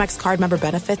 and Amex card member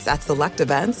benefits at select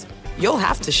events, you'll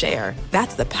have to share.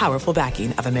 That's the powerful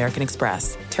backing of American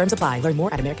Express. Terms apply. Learn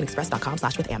more at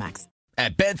americanexpress.com/withAmex.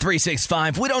 At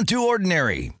Bet365, we don't do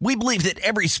ordinary. We believe that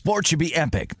every sport should be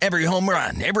epic. Every home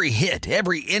run, every hit,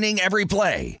 every inning, every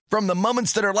play. From the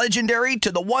moments that are legendary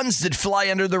to the ones that fly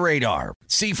under the radar.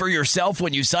 See for yourself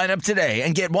when you sign up today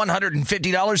and get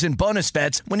 $150 in bonus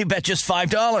bets when you bet just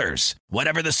 $5.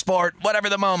 Whatever the sport, whatever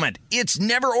the moment, it's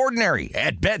never ordinary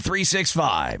at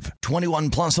Bet365.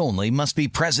 21 plus only. Must be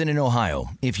present in Ohio.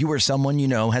 If you or someone you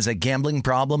know has a gambling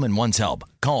problem and wants help,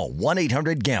 call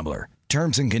 1-800-GAMBLER.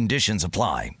 Terms and conditions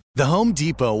apply. The Home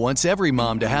Depot wants every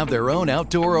mom to have their own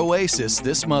outdoor oasis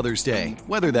this Mother's Day,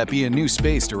 whether that be a new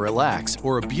space to relax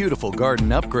or a beautiful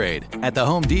garden upgrade. At the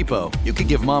Home Depot, you could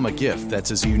give mom a gift that's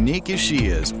as unique as she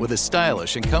is, with a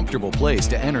stylish and comfortable place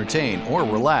to entertain or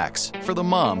relax for the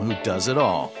mom who does it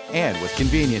all. And with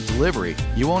convenient delivery,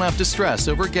 you won't have to stress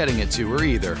over getting it to her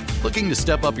either. Looking to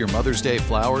step up your Mother's Day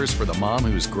flowers for the mom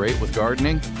who's great with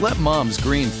gardening? Let Mom's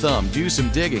green thumb do some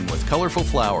digging with colorful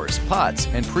flowers, pots,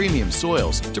 and premium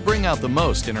soils to bring out the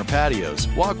most in her patios,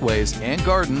 walkways, and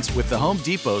gardens with the Home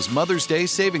Depot's Mother's Day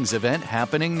Savings Event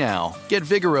happening now. Get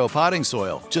Vigoro potting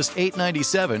soil, just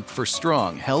 $8.97 for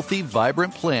strong, healthy,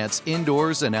 vibrant plants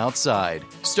indoors and outside.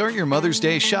 Start your Mother's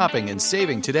Day shopping and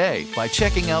saving today by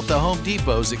checking out the Home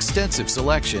Depot's extensive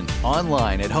selection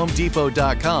online at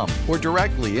HomeDepot.com or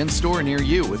directly in-store near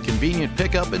you with convenient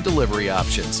pickup and delivery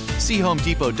options. See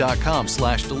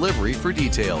HomeDepot.com/delivery for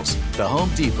details. The Home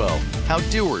Depot. How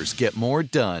doers get more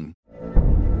done.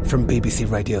 From BBC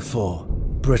Radio 4,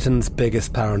 Britain's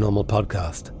biggest paranormal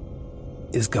podcast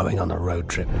is going on a road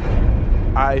trip.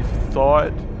 I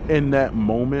thought in that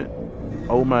moment,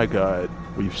 oh my God,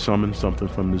 we've summoned something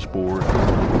from this board.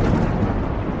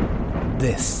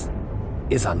 This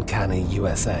is Uncanny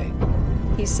USA.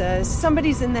 He says,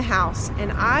 somebody's in the house,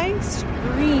 and I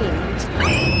screamed.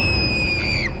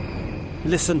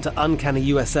 Listen to Uncanny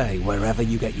USA wherever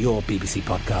you get your BBC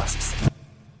podcasts,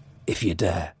 if you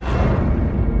dare.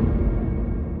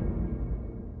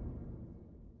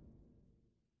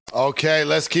 Okay,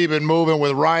 let's keep it moving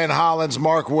with Ryan Hollins,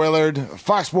 Mark Willard.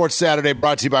 Fox Sports Saturday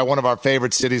brought to you by one of our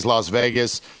favorite cities, Las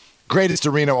Vegas. Greatest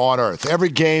arena on earth. Every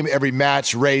game, every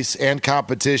match, race, and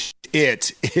competition,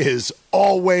 it is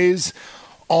always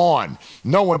on.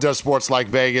 No one does sports like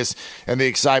Vegas, and the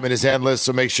excitement is endless,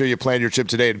 so make sure you plan your trip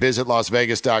today at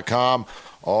visitlasvegas.com.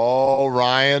 Oh,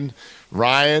 Ryan,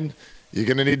 you're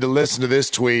going to need to listen to this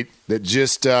tweet that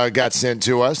just got sent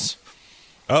to us.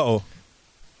 Uh-oh.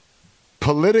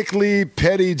 Politically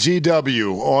Petty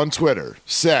GW on Twitter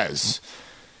says,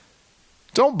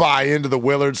 don't buy into the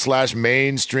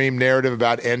Willard/mainstream narrative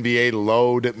about NBA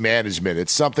load management.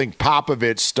 It's something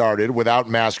Popovich started without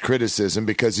mass criticism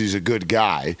because he's a good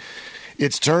guy.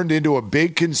 It's turned into a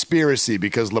big conspiracy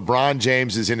because LeBron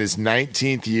James is in his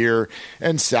 19th year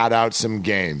and sat out some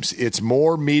games. It's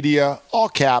more media, all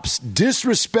caps,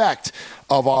 disrespect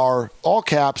of our, all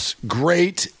caps,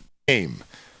 great game.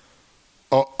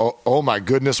 Oh my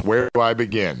goodness, where do I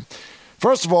begin?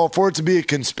 First of all, for it to be a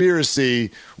conspiracy,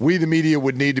 we, the media,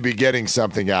 would need to be getting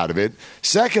something out of it.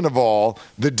 Second of all,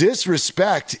 the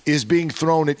disrespect is being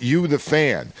thrown at you, the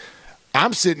fan.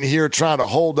 I'm sitting here trying to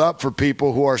hold up for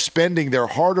people who are spending their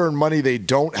hard-earned money they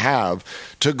don't have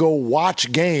to go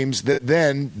watch games that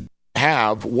then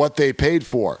have what they paid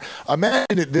for.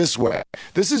 Imagine it this way.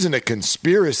 This isn't a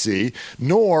conspiracy,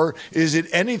 nor is it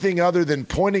anything other than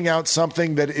pointing out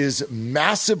something that is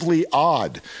massively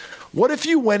odd. What if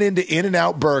you went into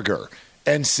In-N-Out Burger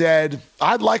and said,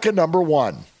 I'd like a number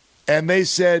one? And they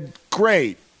said,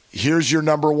 great, here's your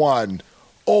number one.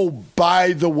 Oh,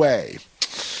 by the way,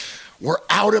 we're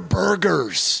out of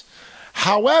burgers.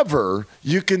 However,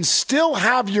 you can still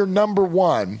have your number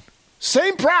one,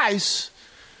 same price.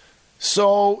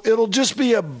 So it'll just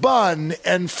be a bun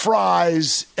and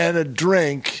fries and a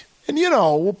drink. And,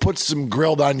 we'll put some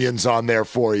grilled onions on there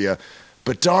for you.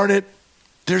 But darn it,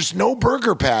 there's no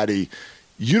burger patty.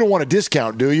 You don't want a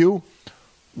discount, do you?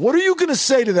 What are you going to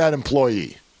say to that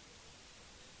employee?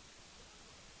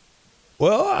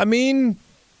 Well, I mean,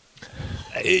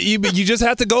 you just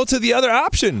have to go to the other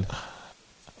option.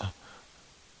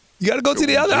 You got to go to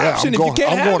the other option.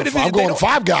 I'm going to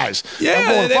Five Guys. Yeah, I'm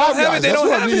going they Five don't have Guys. it. They don't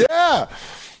have it. Yeah.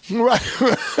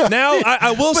 Right. Now,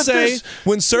 I will say,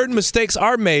 when certain mistakes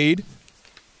are made,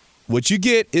 what you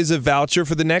get is a voucher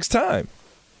for the next time.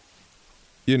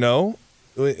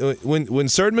 When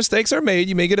certain mistakes are made,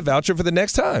 you may get a voucher for the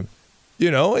next time.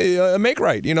 A make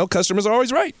right. Customers are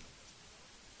always right.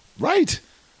 Right.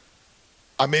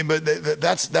 I mean, but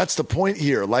that's the point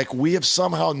here. Like, we have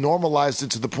somehow normalized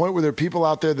it to the point where there are people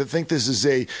out there that think this is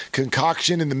a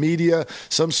concoction in the media,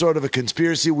 some sort of a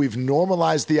conspiracy. We've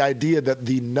normalized the idea that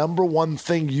the number one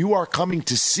thing you are coming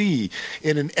to see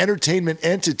in an entertainment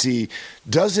entity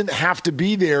doesn't have to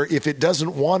be there if it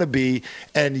doesn't want to be,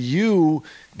 and you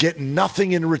get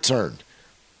nothing in return.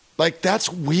 Like, that's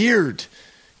weird.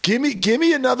 Give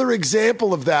me another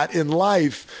example of that in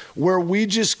life where we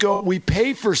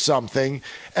pay for something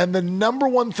and the number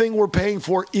one thing we're paying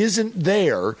for isn't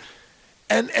there,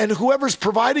 and whoever's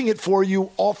providing it for you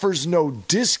offers no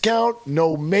discount,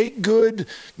 no make good,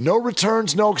 no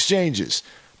returns, no exchanges.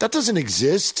 That doesn't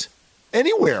exist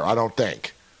anywhere, I don't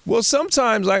think. Well,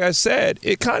 sometimes, like I said,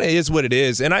 it kind of is what it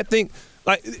is. And I think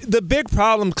the big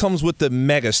problem comes with the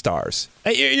megastars.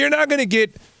 You're not going to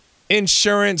get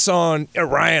insurance on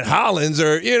Ryan Hollins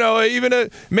or, even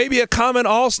maybe a common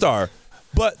all-star.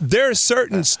 But there are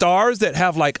certain stars that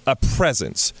have like a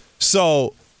presence.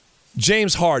 So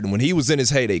James Harden, when he was in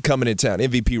his heyday coming in town,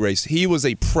 MVP race, he was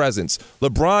a presence.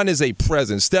 LeBron is a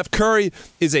presence. Steph Curry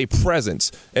is a presence.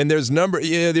 And there's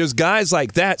guys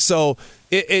like that. So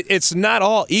it's not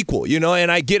all equal,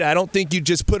 and I get it. I don't think you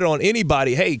just put it on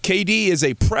anybody. Hey, KD is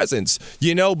a presence,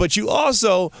 but you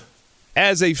also,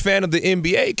 as a fan of the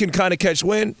NBA, can kind of catch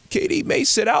wind. KD may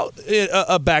sit out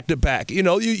a back-to-back.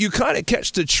 You kind of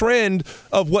catch the trend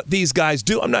of what these guys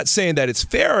do. I'm not saying that it's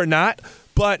fair or not,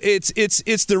 but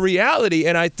it's the reality.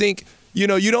 And I think, you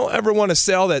don't ever want to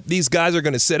sell that these guys are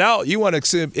going to sit out. You want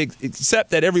to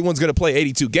accept that everyone's going to play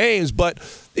 82 games, but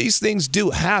these things do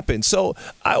happen. So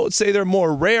I would say they're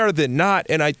more rare than not,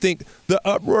 and I think the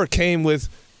uproar came with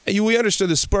 – we understood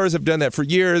the Spurs have done that for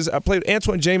years.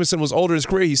 Antoine Jameson was older in his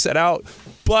career. He sat out.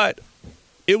 But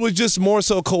it was just more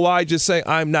so Kawhi just saying,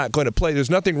 I'm not going to play. There's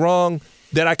nothing wrong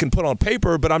that I can put on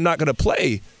paper, but I'm not going to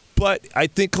play. But I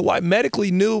think Kawhi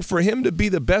medically knew for him to be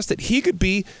the best that he could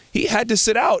be, he had to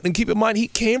sit out. And keep in mind, he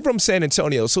came from San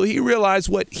Antonio. So he realized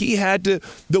the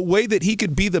way that he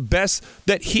could be the best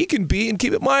that he can be. And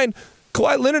keep in mind,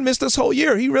 Kawhi Leonard missed this whole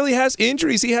year. He really has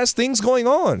injuries. He has things going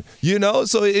on,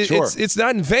 So it's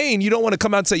not in vain. You don't want to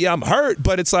come out and say, yeah, I'm hurt,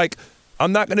 but it's like,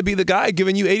 I'm not going to be the guy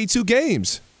giving you 82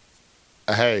 games.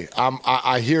 Hey,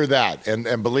 I hear that.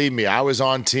 And believe me, I was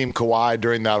on Team Kawhi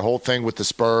during that whole thing with the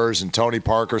Spurs and Tony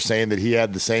Parker saying that he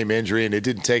had the same injury and it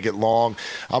didn't take it long.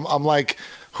 I'm like,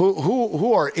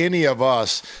 who are any of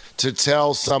us to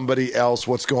tell somebody else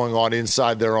what's going on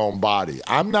inside their own body?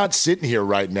 I'm not sitting here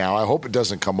right now. I hope it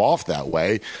doesn't come off that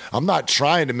way. I'm not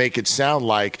trying to make it sound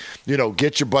like,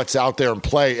 get your butts out there and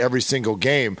play every single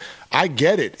game. I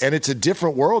get it, and it's a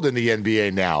different world in the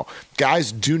NBA now.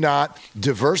 Guys do not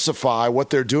diversify what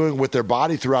they're doing with their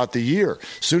body throughout the year.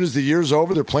 As soon as the year's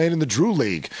over, they're playing in the Drew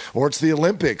League, or it's the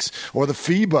Olympics, or the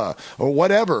FIBA, or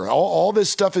whatever. All this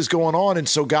stuff is going on, and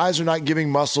so guys are not giving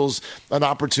muscles an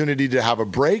opportunity to have a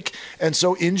break, and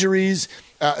so injuries,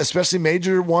 especially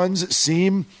major ones,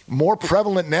 seem more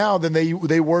prevalent now than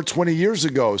they were 20 years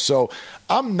ago. So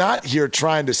I'm not here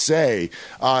trying to say,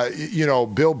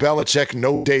 Bill Belichick,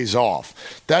 no days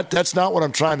off. That's not what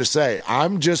I'm trying to say.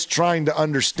 I'm just trying to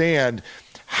understand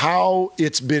how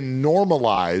it's been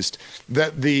normalized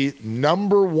that the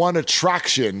number one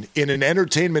attraction in an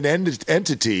entertainment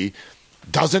entity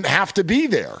doesn't have to be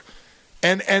there.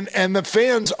 And the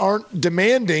fans aren't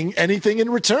demanding anything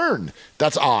in return.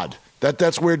 That's odd.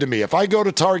 That's weird to me. If I go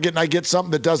to Target and I get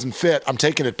something that doesn't fit, I'm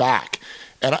taking it back.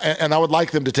 And I would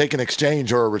like them to take an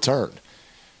exchange or a return.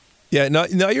 Yeah, no,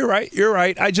 you're right. You're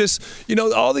right. I just,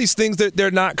 all these things,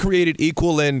 they're not created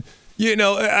equal. And, I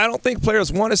don't think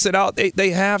players want to sit out. They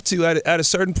have to at a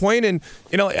certain point. And,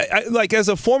 like as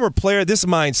a former player, this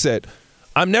mindset,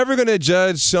 I'm never going to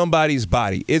judge somebody's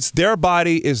body. It's their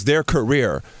body, it's their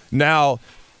career. Now,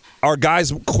 are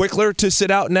guys quicker to sit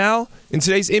out now in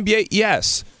today's NBA?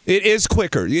 Yes, it is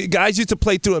quicker. Guys used to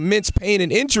play through immense pain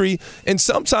and injury, and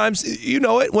sometimes,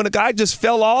 when a guy just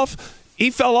fell off, he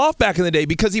fell off back in the day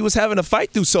because he was having to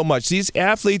fight through so much. These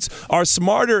athletes are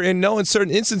smarter and know in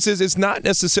certain instances it's not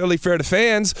necessarily fair to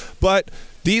fans, but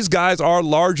these guys are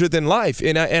larger than life,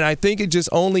 and I think it just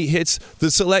only hits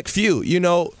the select few.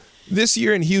 This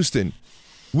year in Houston,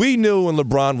 we knew when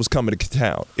LeBron was coming to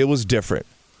town, it was different.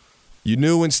 You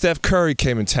knew when Steph Curry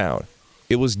came in town,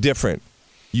 it was different.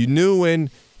 You knew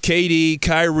when KD,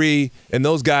 Kyrie, and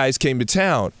those guys came to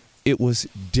town, it was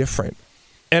different.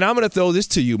 And I'm going to throw this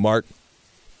to you, Mark.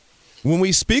 When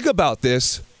we speak about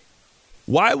this,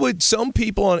 why would some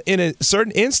people in a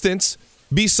certain instance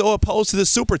be so opposed to the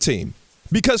super team?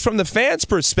 Because from the fans'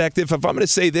 perspective, if I'm going to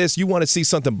say this, you want to see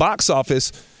something box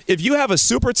office. If you have a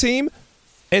super team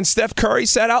and Steph Curry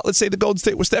sat out, let's say the Golden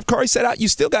State where Steph Curry sat out, you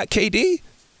still got KD.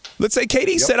 Let's say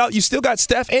KD sat out, you still got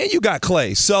Steph and you got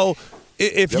Klay. So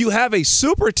if you have a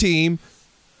super team,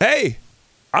 hey,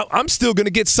 I'm still going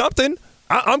to get something.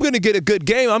 I'm going to get a good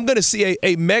game. I'm going to see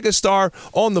a megastar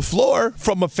on the floor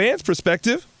from a fan's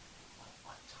perspective.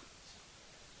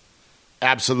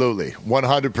 Absolutely,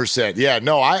 100%. Yeah,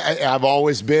 no, I've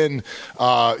always been,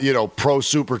 pro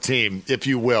super team, if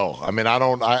you will. I mean, I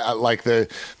like the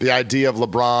idea of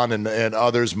LeBron and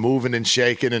others moving and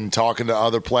shaking and talking to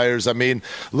other players. I mean,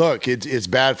 look, it's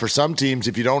bad for some teams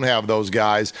if you don't have those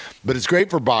guys, but it's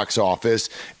great for box office,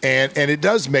 and it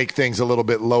does make things a little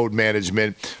bit load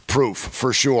management proof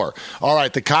for sure. All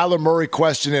right, the Kyler Murray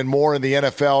question and more in the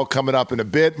NFL coming up in a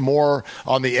bit, more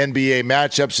on the NBA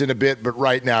matchups in a bit, but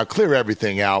right now, clear everything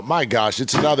out. My gosh,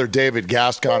 it's another David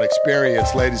Gascon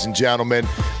experience, ladies and gentlemen.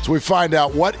 So we find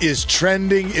out what is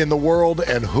trending in the world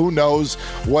and who knows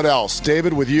what else.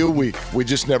 David, with you, we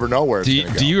just never know where it's going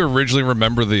to go. Do you originally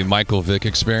remember the Michael Vick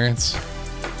experience?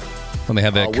 When they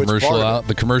had that commercial out?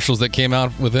 The commercials that came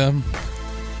out with him?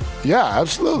 Yeah,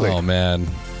 absolutely. Oh, man.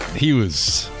 He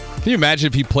was... Can you imagine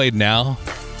if he played now?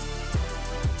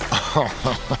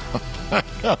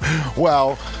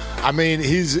 Well... I mean,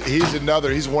 he's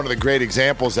one of the great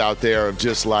examples out there of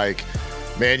just like,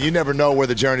 man, you never know where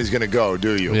the journey's going to go,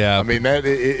 do you? Yeah. I mean,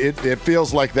 it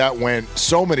feels like that went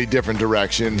so many different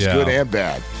directions, good and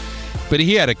bad. But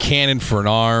he had a cannon for an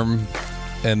arm,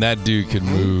 and that dude could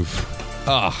move.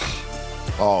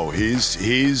 Oh,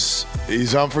 he's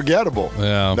unforgettable.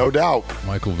 Yeah, no doubt.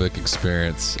 Michael Vick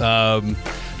experience.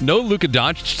 No Luka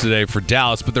Doncic today for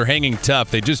Dallas, but they're hanging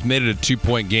tough. They just made it a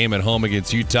 2-point game at home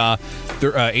against Utah.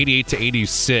 They're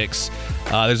 88-86.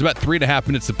 There's about 3.5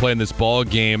 minutes to play in this ball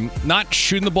game. Not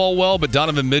shooting the ball well, but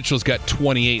Donovan Mitchell's got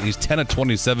 28. He's 10 of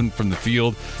 27 from the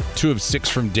field, 2 of 6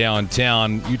 from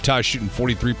downtown. Utah shooting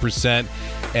 43%,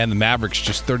 and the Mavericks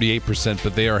just 38%,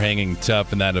 but they are hanging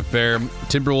tough in that affair.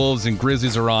 Timberwolves and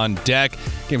Grizzlies are on deck.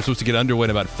 Game's supposed to get underway in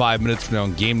about 5 minutes from now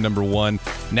in game number 1.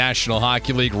 National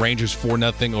Hockey League, Rangers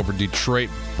 4-0 over Detroit.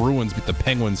 Bruins beat the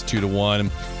Penguins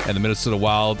 2-1, and the Minnesota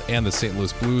Wild and the St.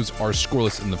 Louis Blues are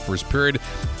scoreless in the first period.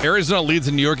 Arizona leads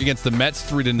in New York against the Mets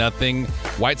 3-0.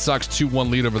 White Sox 2-1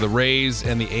 lead over the Rays,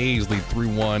 and the A's lead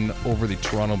 3-1 over the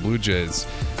Toronto Blue Jays.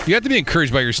 You have to be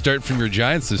encouraged by your start from your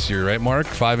Giants this year, right, Mark?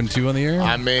 5-2 on the year.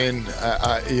 I mean,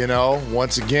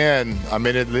 once again, I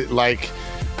mean,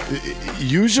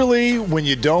 usually when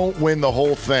you don't win the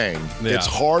whole thing, it's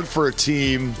hard for a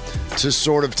team to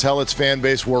sort of tell its fan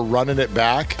base we're running it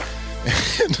back.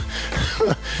 And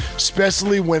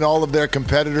especially when all of their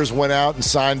competitors went out and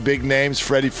signed big names,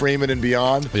 Freddie Freeman and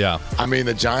beyond. Yeah. I mean,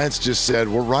 the Giants just said,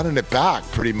 we're running it back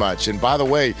pretty much. And by the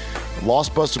way,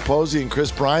 lost Buster Posey and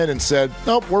Chris Bryant and said,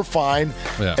 nope, we're fine.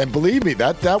 Yeah. And believe me,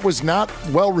 that was not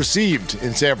well received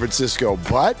in San Francisco.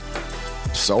 But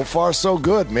so far, so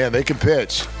good. Man, they can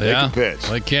pitch. They can pitch.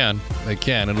 They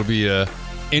can. It'll be an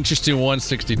interesting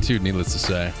 162, needless to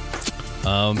say.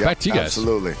 Back to you guys.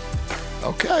 Absolutely.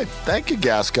 Okay. Thank you,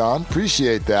 Gascon.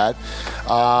 Appreciate that.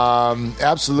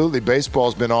 Absolutely.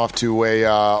 Baseball's been off to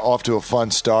a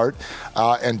fun start.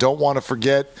 And don't want to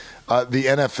forget the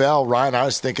NFL. Ryan, I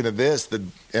was thinking of this. The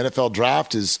NFL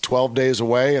draft is 12 days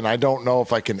away, and I don't know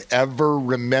if I can ever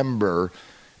remember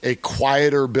a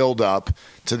quieter buildup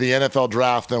to the NFL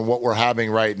draft than what we're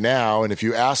having right now. And if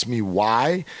you ask me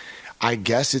why, I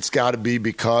guess it's got to be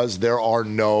because there are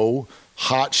no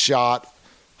hot shot,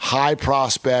 high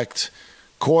prospect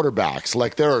quarterbacks.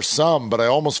 Like there are some, but it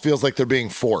almost feels like they're being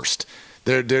forced.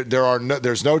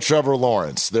 There's no Trevor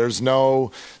Lawrence. There's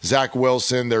no Zach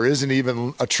Wilson. There isn't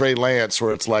even a Trey Lance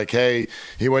where it's like, hey,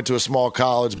 he went to a small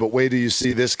college, but wait till you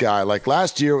see this guy. Like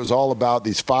last year, it was all about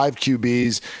these 5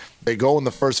 QBs. They go in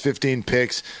the first 15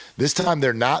 picks. This time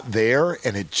they're not there,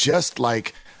 and it just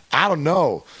like, I don't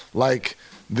know, like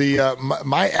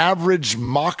my average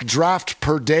mock draft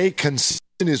per day consistent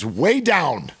is way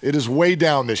down. It is way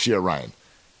down this year, Ryan.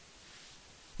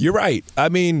 You're right. I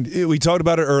mean, we talked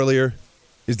about it earlier.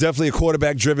 It's definitely a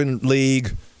quarterback-driven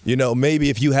league. You know,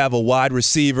 maybe if you have a wide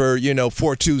receiver,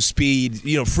 4.2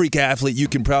 speed, freak athlete, you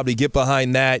can probably get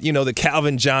behind that. The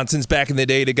Calvin Johnsons back in the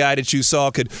day, the guy that you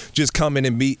saw could just come in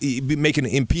and be making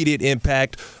an immediate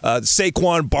impact.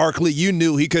 Saquon Barkley, you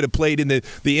knew he could have played in the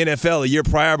NFL a year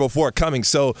prior before coming.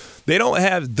 So they don't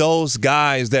have those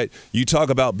guys that you talk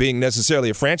about being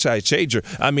necessarily a franchise changer.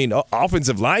 I mean,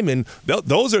 offensive linemen,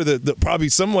 those are the probably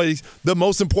some ways the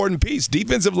most important piece.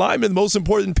 Defensive linemen, the most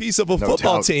important piece of a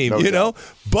football team, know?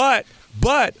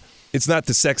 But it's not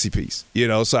the sexy piece,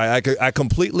 So I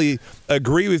completely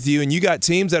agree with you. And you got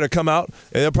teams that are come out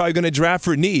and they're probably going to draft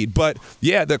for need. But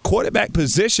yeah, the quarterback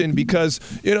position, because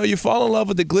you fall in love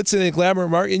with the glitz and the glamour,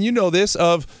 Mark, and you know this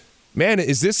of, man,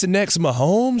 is this the next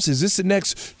Mahomes? Is this the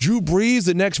next Drew Brees?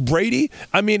 The next Brady?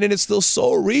 I mean, and it's the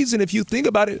sole reason, if you think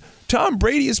about it, Tom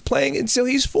Brady is playing until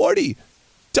he's 40.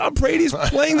 Tom Brady's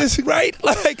playing this, right?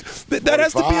 Like that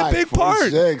has to be a big part.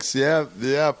 46,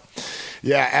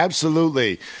 yeah,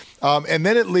 absolutely. And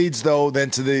then it leads, though,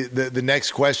 to the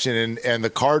next question, and the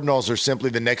Cardinals are simply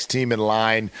the next team in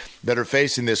line that are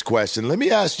facing this question. Let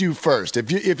me ask you first.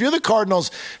 If you're the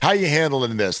Cardinals, how are you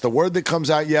handling this? The word that comes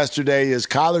out yesterday is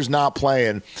Kyler's not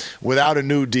playing without a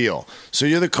new deal. So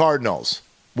you're the Cardinals.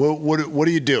 What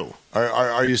do you do?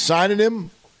 Are you signing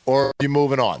him, or are you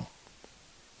moving on?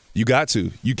 You got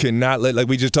to. You cannot let, like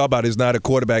we just talked about, it's not a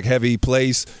quarterback-heavy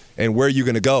place, and where are you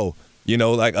going to go?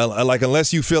 Like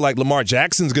unless you feel like Lamar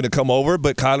Jackson's going to come over,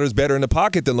 but Kyler's better in the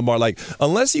pocket than Lamar. Like,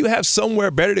 unless you have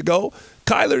somewhere better to go,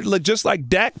 Kyler, just like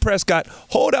Dak Prescott,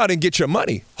 hold out and get your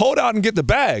money. Hold out and get the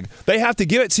bag. They have to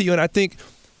give it to you, and I think,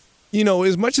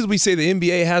 as much as we say the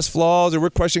NBA has flaws or we're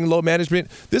questioning load management,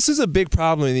 this is a big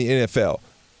problem in the NFL.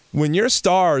 When your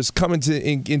stars come into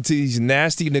these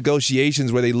nasty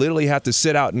negotiations where they literally have to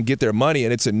sit out and get their money,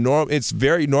 and it's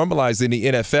very normalized in the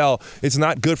NFL, it's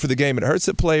not good for the game. It hurts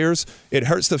the players, it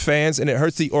hurts the fans, and it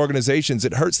hurts the organizations.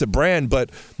 It hurts the brand, but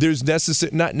there's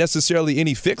not necessarily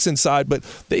any fix inside. But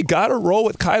they got to roll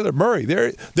with Kyler Murray.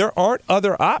 There aren't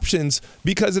other options,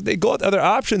 because if they go with other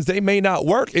options, they may not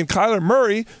work. And Kyler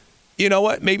Murray, you know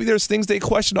what? Maybe there's things they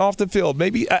question off the field.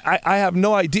 Maybe I have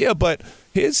no idea, but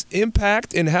his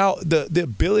impact and how the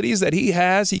abilities that he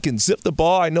has, he can zip the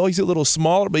ball. I know he's a little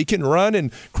smaller, but he can run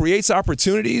and creates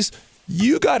opportunities.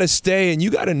 You got to stay and you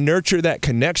got to nurture that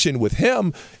connection with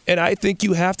him, and I think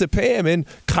you have to pay him, and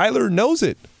Kyler knows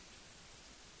it.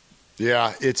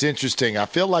 Yeah, it's interesting. I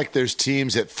feel like there's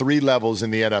teams at 3 levels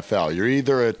in the NFL. You're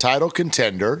either a title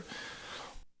contender,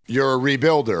 you're a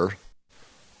rebuilder,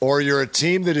 or you're a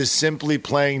team that is simply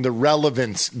playing the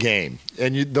relevance game.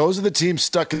 And those are the teams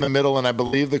stuck in the middle, and I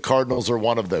believe the Cardinals are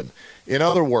one of them. In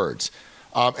other words,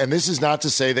 and this is not to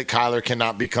say that Kyler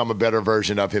cannot become a better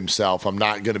version of himself. I'm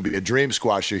not going to be a dream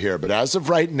squasher here. But as of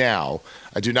right now,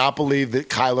 I do not believe that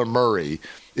Kyler Murray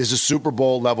is a Super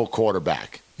Bowl-level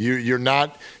quarterback. You're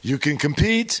not. You can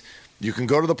compete. You can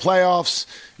go to the playoffs.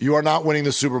 You are not winning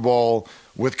the Super Bowl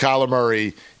with Kyler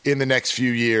Murray in the next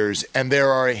few years, and there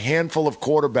are a handful of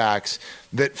quarterbacks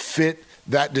that fit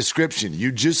that description.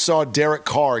 You just saw Derek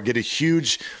Carr get a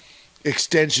huge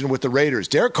extension with the Raiders.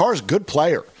 Derek Carr's a good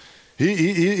player.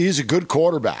 He's a good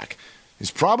quarterback. He's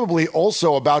probably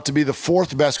also about to be the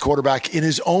 4th best quarterback in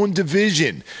his own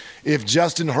division if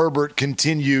Justin Herbert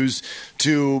continues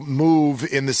to move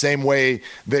in the same way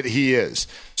that he is.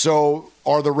 So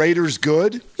are the Raiders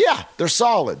good? Yeah, they're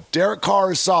solid. Derek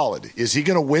Carr is solid. Is he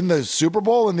going to win the Super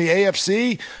Bowl in the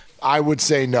AFC? I would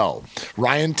say no.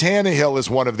 Ryan Tannehill is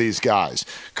one of these guys.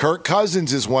 Kirk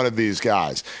Cousins is one of these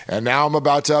guys. And now I'm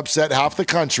about to upset half the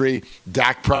country.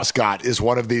 Dak Prescott is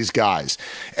one of these guys.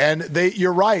 And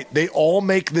you're right. They all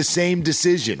make the same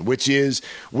decision, which is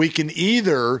we can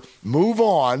either move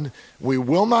on. We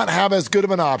will not have as good of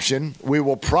an option. We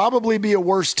will probably be a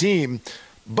worse team.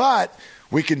 But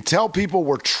we can tell people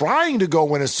we're trying to go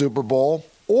win a Super Bowl,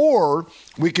 or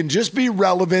we can just be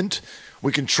relevant.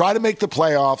 We can try to make the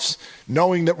playoffs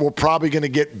knowing that we're probably going to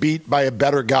get beat by a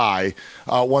better guy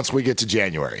once we get to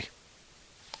January.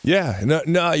 Yeah,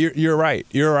 no, you're right.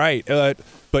 You're right.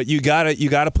 But you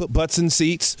gotta put butts in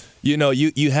seats.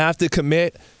 You have to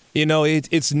commit. You know,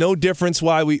 it's no difference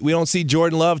why we don't see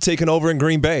Jordan Love taking over in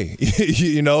Green Bay.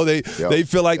 You know, they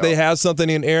feel like they have something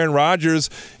in Aaron Rodgers,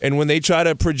 and when they try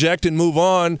to project and move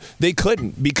on, they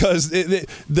couldn't, because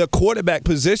the quarterback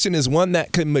position is one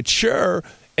that can mature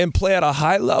and play at a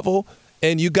high level.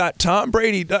 And you got Tom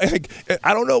Brady.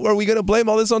 I don't know, are we going to blame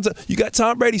all this on you got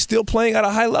Tom Brady still playing at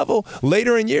a high level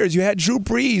later in years. You had Drew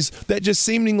Brees that just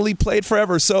seemingly played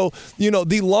forever. So, you know,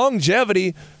 the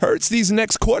longevity hurts these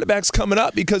next quarterbacks coming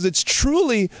up, because it's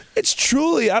truly,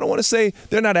 I don't want to say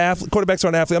they're not athletes. Quarterbacks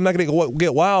aren't athletes. I'm not going to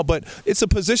get wild, but it's a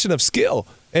position of skill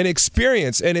and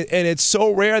experience, and it's so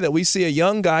rare that we see a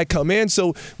young guy come in.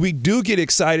 So we do get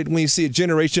excited when you see a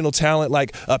generational talent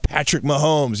like a Patrick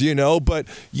Mahomes, you know. But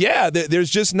yeah, there's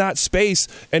just not space,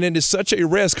 and it is such a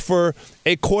risk for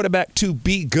a quarterback to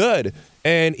be good.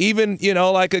 And even, you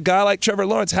know, like a guy like Trevor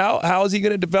Lawrence, how is he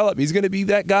going to develop? He's going to be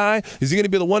that guy? Is he going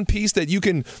to be the one piece that you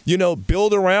can, you know,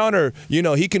 build around, or, you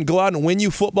know, he can go out and win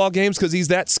you football games because he's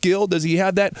that skilled? Does he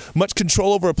have that much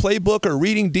control over a playbook or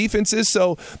reading defenses?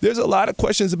 So there's a lot of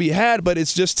questions to be had, but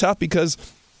it's just tough because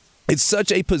it's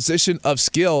such a position of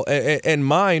skill and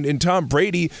mind, and Tom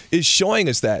Brady is showing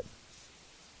us that.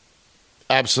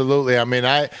 Absolutely. I mean,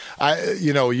 I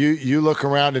you know, you look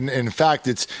around, and in fact,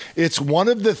 it's one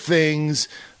of the things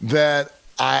that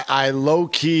I low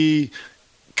key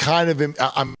kind of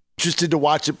I'm interested to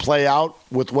watch it play out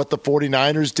with what the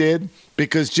 49ers did,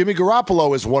 because Jimmy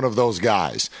Garoppolo is one of those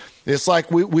guys. It's like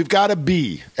we've got a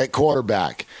B at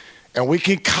quarterback, and we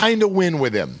can kind of win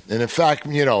with him. And in fact,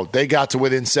 you know, they got to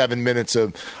within 7 minutes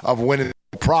of winning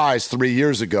the prize 3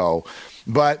 years ago.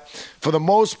 But for the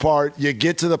most part, you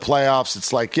get to the playoffs,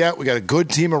 it's like, yeah, we got a good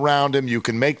team around him. You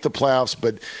can make the playoffs,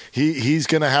 but he's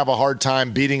going to have a hard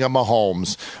time beating a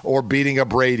Mahomes or beating a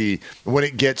Brady when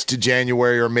it gets to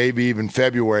January or maybe even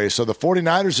February. So the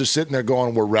 49ers are sitting there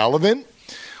going, we're relevant.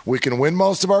 We can win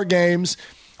most of our games.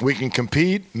 We can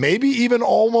compete, maybe even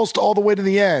almost all the way to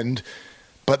the end.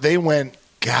 But they went,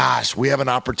 gosh, we have an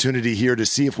opportunity here to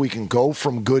see if we can go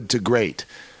from good to great.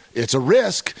 It's a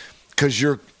risk, because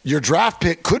your draft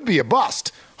pick could be a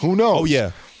bust. Who knows? Oh,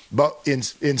 yeah. But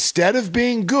instead of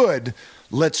being good,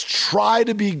 let's try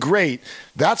to be great.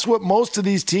 That's what most of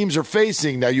these teams are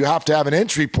facing. Now, you have to have an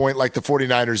entry point like the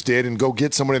 49ers did and go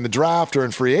get someone in the draft or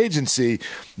in free agency.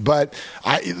 But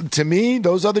to me,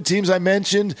 those other teams I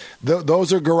mentioned,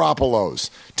 those are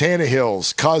Garoppolos,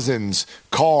 Tannehills, Cousins,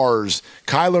 Carrs,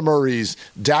 Kyler Murray's,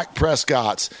 Dak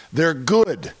Prescott's. They're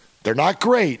good. They're not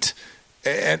great.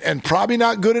 And probably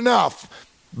not good enough.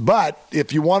 But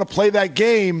if you want to play that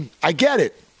game, I get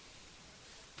it.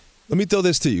 Let me throw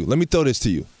this to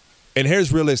you. And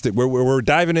here's realistic. We're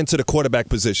diving into the quarterback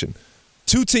position.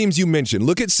 Two teams you mentioned.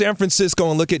 Look at San Francisco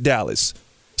and look at Dallas.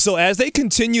 So as they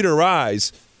continue to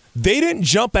rise, they didn't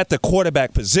jump at the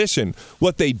quarterback position.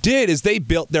 What they did is they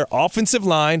built their offensive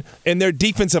line and their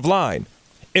defensive line.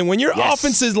 And when your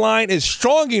offensive line is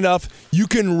strong enough, you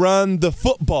can run the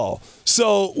football.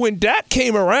 So when Dak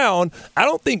came around, I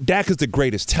don't think Dak is the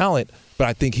greatest talent, but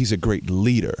I think he's a great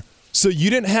leader. So you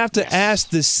didn't have to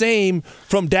ask the same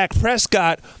from Dak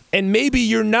Prescott, and maybe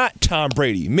you're not Tom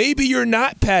Brady. Maybe you're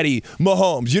not Patty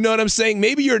Mahomes. You know what I'm saying?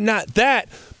 Maybe you're not that,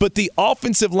 but the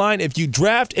offensive line, if you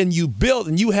draft and you build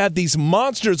and you have these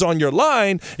monsters on your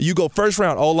line, you go first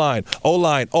round, O-line,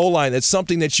 that's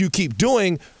something that you keep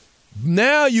doing.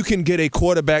 Now you can get a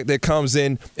quarterback that comes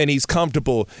in and he's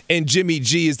comfortable, and Jimmy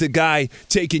G is the guy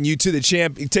taking you to the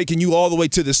taking you all the way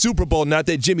to the Super Bowl. Not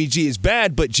that Jimmy G is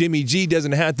bad, but Jimmy G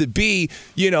doesn't have to be,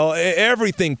 you know,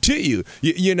 everything to you.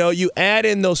 You know, you add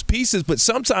in those pieces, but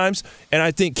sometimes, and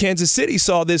I think Kansas City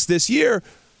saw this year,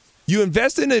 you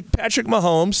invest in Patrick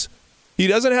Mahomes. He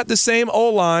doesn't have the same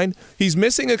O-line. He's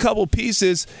missing a couple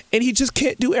pieces, and he just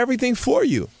can't do everything for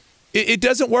you. It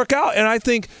doesn't work out. And I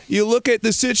think you look at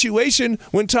the situation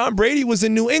when Tom Brady was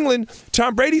in New England.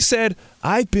 Tom Brady said,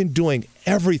 I've been doing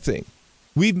everything.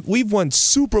 We've won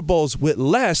Super Bowls with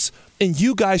less, and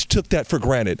you guys took that for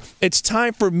granted. It's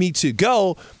time for me to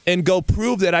go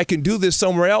prove that I can do this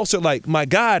somewhere else. Or like, my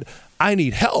God, I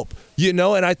need help. You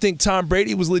know, and I think Tom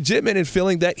Brady was legitimate in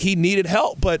feeling that he needed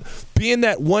help. But being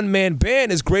that one-man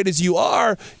band, as great as you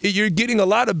are, you're getting a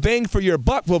lot of bang for your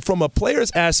buck. Well, from a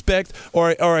player's aspect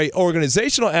or a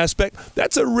organizational aspect,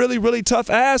 that's a really, really tough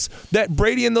ask that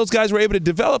Brady and those guys were able to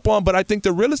develop on. But I think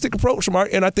the realistic approach, Mark,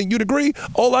 and I think you'd agree,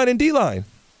 O-line and D-line.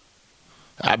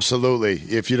 Absolutely.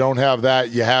 If you don't have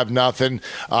that, you have nothing.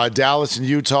 Dallas and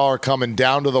Utah are coming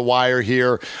down to the wire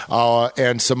here,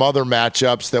 and some other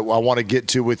matchups that I want to get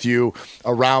to with you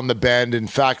around the bend. In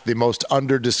fact, the most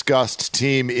under-discussed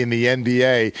team in the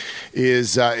NBA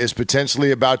is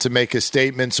potentially about to make a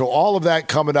statement. So all of that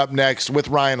coming up next with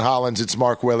Ryan Hollins. It's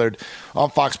Mark Willard on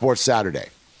Fox Sports Saturday.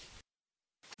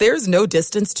 There's no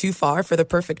distance too far for the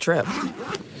perfect trip.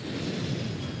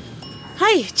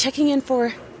 Hi, checking in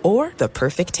for... Or the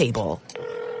perfect table.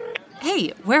 Hey,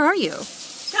 where are you?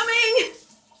 Coming!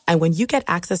 And when you get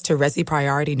access to Resi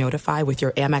Priority Notify with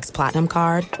your Amex Platinum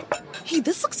card... Hey,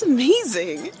 this looks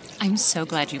amazing. I'm so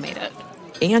glad you made it.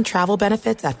 And travel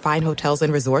benefits at fine hotels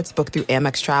and resorts booked through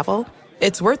Amex Travel,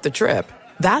 it's worth the trip.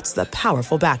 That's the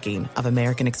powerful backing of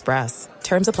American Express.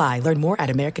 Terms apply. Learn more at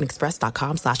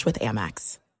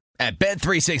americanexpress.com/withAmex. At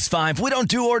Bet365, we don't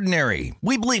do ordinary.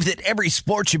 We believe that every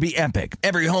sport should be epic.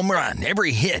 Every home run,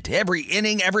 every hit, every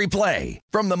inning, every play.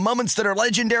 From the moments that are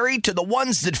legendary to the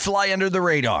ones that fly under the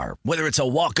radar. Whether it's a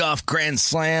walk-off grand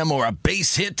slam or a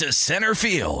base hit to center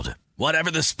field.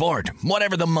 Whatever the sport,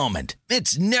 whatever the moment.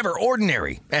 It's never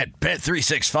ordinary at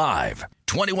Bet365.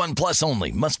 21 plus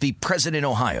only. Must be present in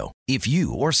Ohio. If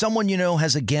you or someone you know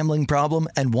has a gambling problem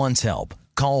and wants help,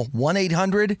 call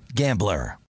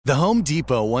 1-800-GAMBLER. The Home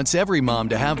Depot wants every mom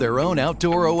to have their own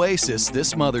outdoor oasis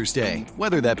this Mother's Day.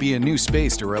 Whether that be a new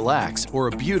space to relax or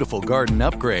a beautiful garden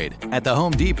upgrade. At the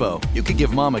Home Depot, you could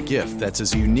give mom a gift that's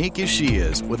as unique as she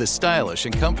is, with a stylish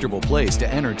and comfortable place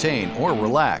to entertain or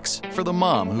relax for the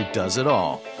mom who does it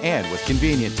all. And with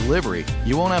convenient delivery,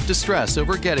 you won't have to stress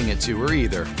over getting it to her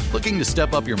either. Looking to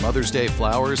step up your Mother's Day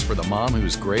flowers for the mom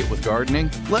who's great with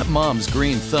gardening? Let Mom's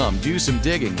green thumb do some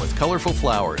digging with colorful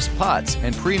flowers, pots,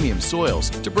 and premium soils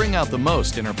to bring out the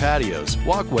most in her patios,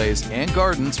 walkways, and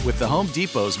gardens with the Home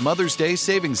Depot's Mother's Day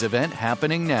Savings Event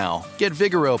happening now. Get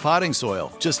Vigoro potting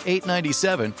soil, just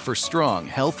 $8.97 for strong,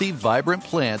 healthy, vibrant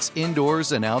plants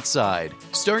indoors and outside.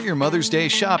 Start your Mother's Day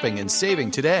shopping and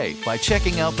saving today by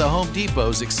checking out the Home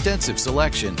Depot's extensive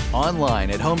selection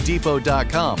online at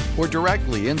HomeDepot.com or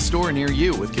directly in-store near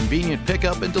you with convenient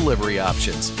pickup and delivery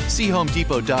options. See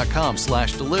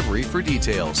HomeDepot.com/delivery for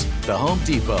details. The Home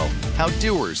Depot. How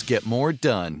doers get more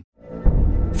done.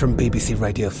 From BBC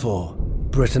Radio 4,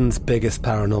 Britain's biggest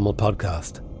paranormal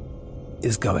podcast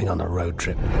is going on a road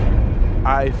trip.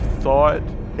 I thought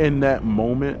in that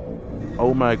moment,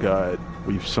 oh my God,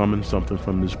 we've summoned something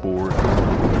from this board.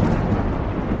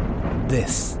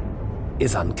 This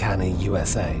is Uncanny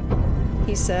USA.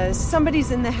 He says,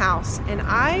 somebody's in the house, and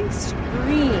I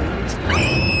screamed.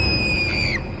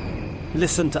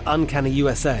 Listen to Uncanny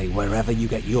USA wherever you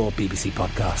get your BBC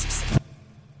podcasts,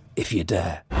 if you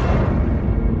dare.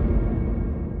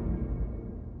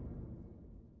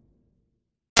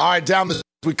 All right, down the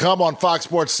we come on Fox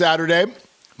Sports Saturday.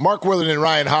 Mark Willard and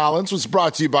Ryan Hollins was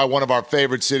brought to you by one of our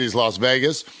favorite cities, Las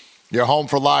Vegas. Your home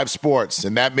for live sports,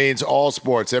 and that means all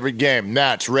sports, every game,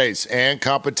 match, race, and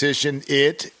competition.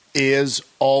 It is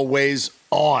always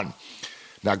on.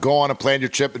 Now go on and plan your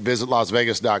trip at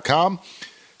visitlasvegas.com.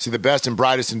 See the best and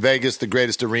brightest in Vegas, the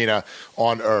greatest arena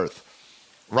on earth.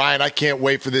 Ryan, I can't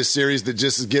wait for this series that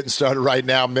just is getting started right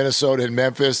now. Minnesota and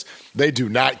Memphis, they do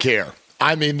not care.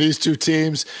 I mean, these two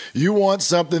teams, you want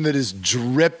something that is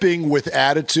dripping with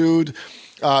attitude.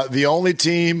 The only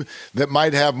team that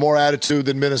might have more attitude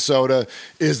than Minnesota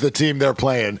is the team they're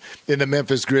playing in the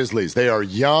Memphis Grizzlies. They are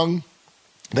young.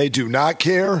 They do not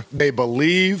care. They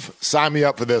believe. Sign me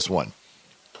up for this one.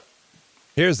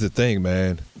 Here's the thing,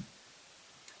 man.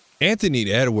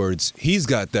 Anthony Edwards, he's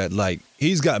got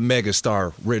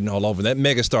megastar written all over, that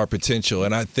megastar potential.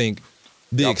 And I think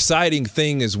the exciting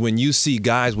thing is when you see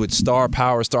guys with star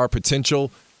power, star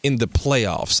potential in the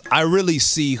playoffs. I really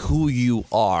see who you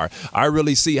are. I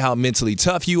really see how mentally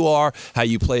tough you are, how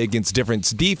you play against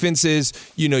different defenses.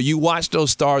 You know, you watch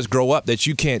those stars grow up that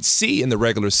you can't see in the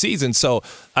regular season. So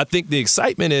I think the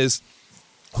excitement is,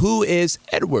 who is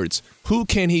Edwards? Who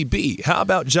can he be? How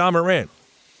about Ja Morant?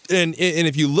 And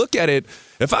if you look at it,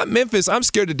 if I'm Memphis, I'm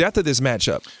scared to death of this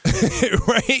matchup,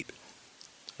 right?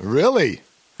 Really?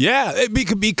 Yeah,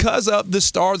 because of the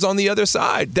stars on the other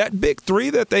side. That big three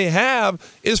that they have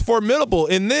is formidable.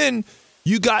 And then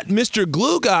you got Mr.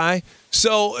 Glue Guy.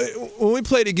 So when we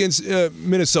played against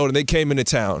Minnesota, they came into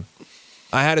town.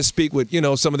 I had to speak with,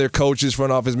 some of their coaches,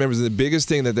 front office members. And the biggest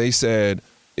thing that they said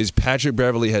is Patrick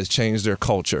Beverley has changed their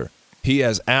culture. He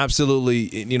has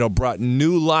absolutely, brought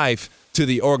new life to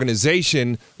the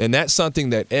organization. And that's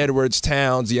something that Edwards,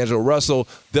 Towns, D'Angelo Russell,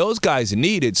 those guys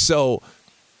needed. So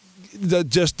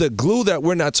the glue that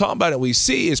we're not talking about that we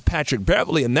see is Patrick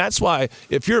Beverley. And that's why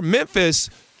if you're Memphis,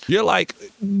 you're like,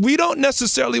 we don't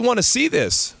necessarily want to see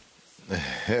this.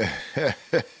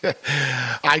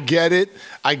 I get it,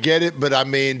 but I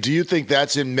mean, do you think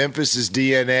that's in Memphis's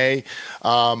DNA?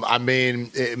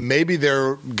 Maybe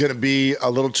they're going to be a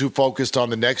little too focused on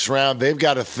the next round. They've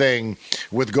got a thing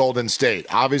with Golden State.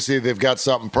 Obviously, they've got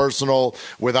something personal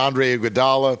with Andre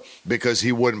Iguodala because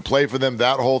he wouldn't play for them.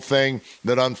 That whole thing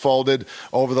that unfolded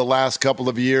over the last couple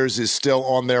of years is still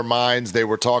on their minds. They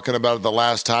were talking about it the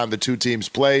last time the two teams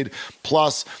played.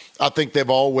 Plus, I think they've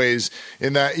always,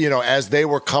 in that, as they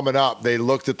were coming up, they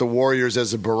looked at the Warriors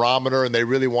as a barometer and they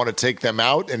really want to take them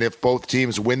out. And if both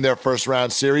teams win their first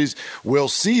round series, we'll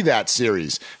see that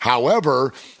series.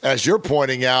 However, as you're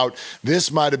pointing out,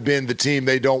 this might have been the team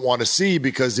they don't want to see,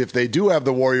 because if they do have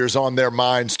the Warriors on their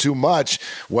minds too much,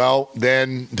 well,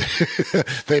 then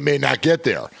they may not get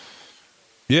there.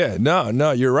 Yeah,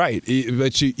 no, you're right.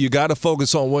 But you got to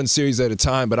focus on one series at a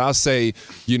time. But I'll say,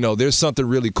 there's something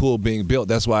really cool being built.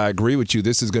 That's why I agree with you.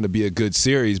 This is going to be a good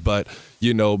series. But,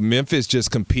 Memphis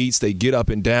just competes. They get up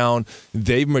and down.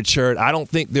 They've matured. I don't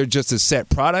think they're just a set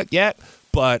product yet.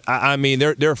 But,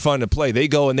 they're fun to play. They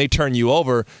go and they turn you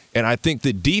over. And I think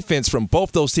the defense from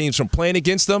both those teams, from playing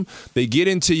against them, they get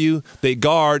into you, they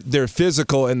guard, they're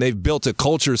physical, and they've built a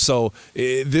culture. So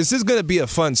this is going to be a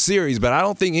fun series. But I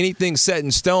don't think anything's set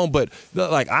in stone. But,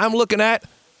 I'm looking at,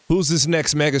 who's this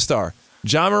next megastar?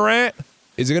 Ja Morant?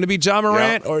 Is it going to be Ja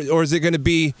Morant? Yeah. Or is it going to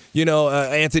be,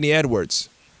 Anthony Edwards?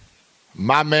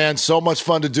 My man, so much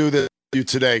fun to do this with you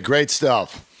today. Great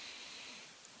stuff.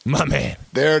 My man.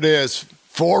 There it is.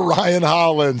 For Ryan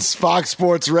Hollins, Fox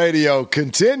Sports Radio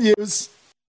continues.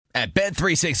 At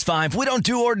Bet365, we don't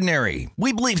do ordinary.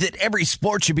 We believe that every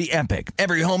sport should be epic.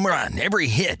 Every home run, every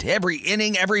hit, every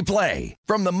inning, every play.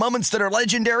 From the moments that are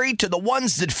legendary to the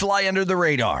ones that fly under the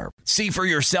radar. See for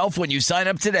yourself when you sign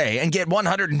up today and get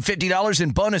 $150 in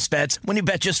bonus bets when you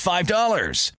bet just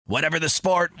 $5. Whatever the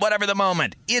sport, whatever the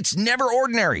moment, it's never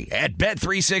ordinary at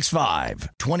Bet365.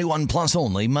 21 plus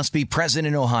only. Must be present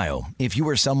in Ohio. If you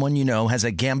or someone you know has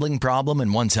a gambling problem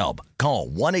and wants help, call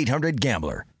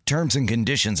 1-800-GAMBLER. Terms and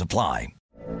conditions apply.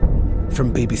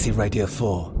 From BBC Radio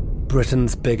 4,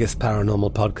 Britain's biggest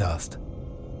paranormal podcast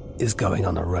is going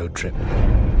on a road trip.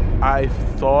 I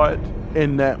thought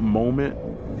in that moment,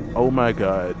 oh my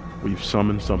God, we've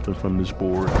summoned something from this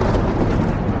board.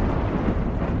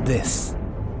 This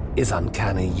is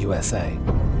Uncanny USA.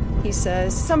 He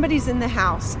says, somebody's in the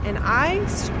house, and I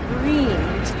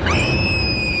screamed.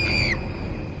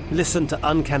 Listen to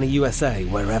Uncanny USA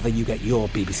wherever you get your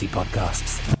BBC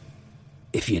podcasts,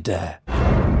 if you dare.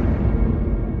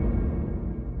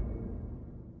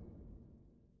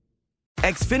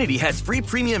 Xfinity has free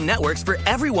premium networks for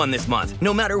everyone this month,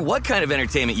 no matter what kind of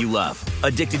entertainment you love.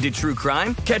 Addicted to true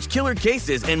crime? Catch killer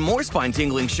cases and more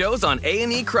spine-tingling shows on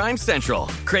A&E Crime Central.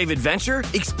 Crave adventure?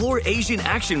 Explore Asian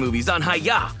action movies on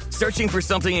Hi-YAH. Searching for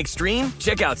something extreme?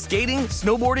 Check out skating,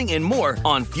 snowboarding, and more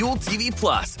on Fuel TV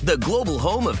Plus, the global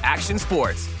home of action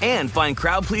sports. And find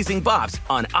crowd-pleasing bops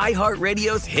on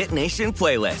iHeartRadio's Hit Nation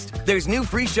playlist. There's new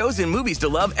free shows and movies to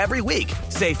love every week.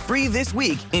 Say free this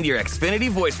week in your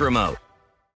Xfinity voice remote.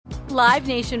 Live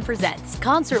Nation presents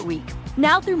Concert Week.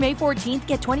 Now through May 14th,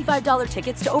 get $25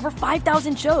 tickets to over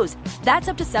 5,000 shows. That's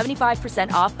up to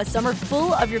 75% off a summer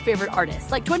full of your favorite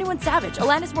artists like 21 Savage,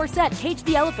 Alanis Morissette, Cage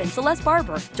the Elephant, Celeste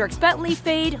Barber, Dierks Bentley,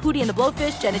 Fade, Hootie and the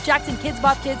Blowfish, Janet Jackson, Kids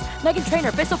Bop Kids, Meghan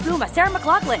Trainor, Peso Pluma, Sarah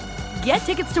McLachlan. Get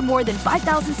tickets to more than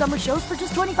 5,000 summer shows for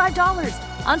just $25.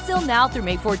 Until now through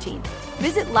May 14th.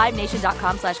 Visit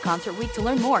LiveNation.com/Concert Week to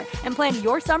learn more and plan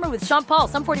your summer with Sean Paul,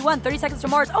 Sum 41, 30 Seconds to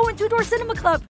Mars, and Two Door Cinema Club.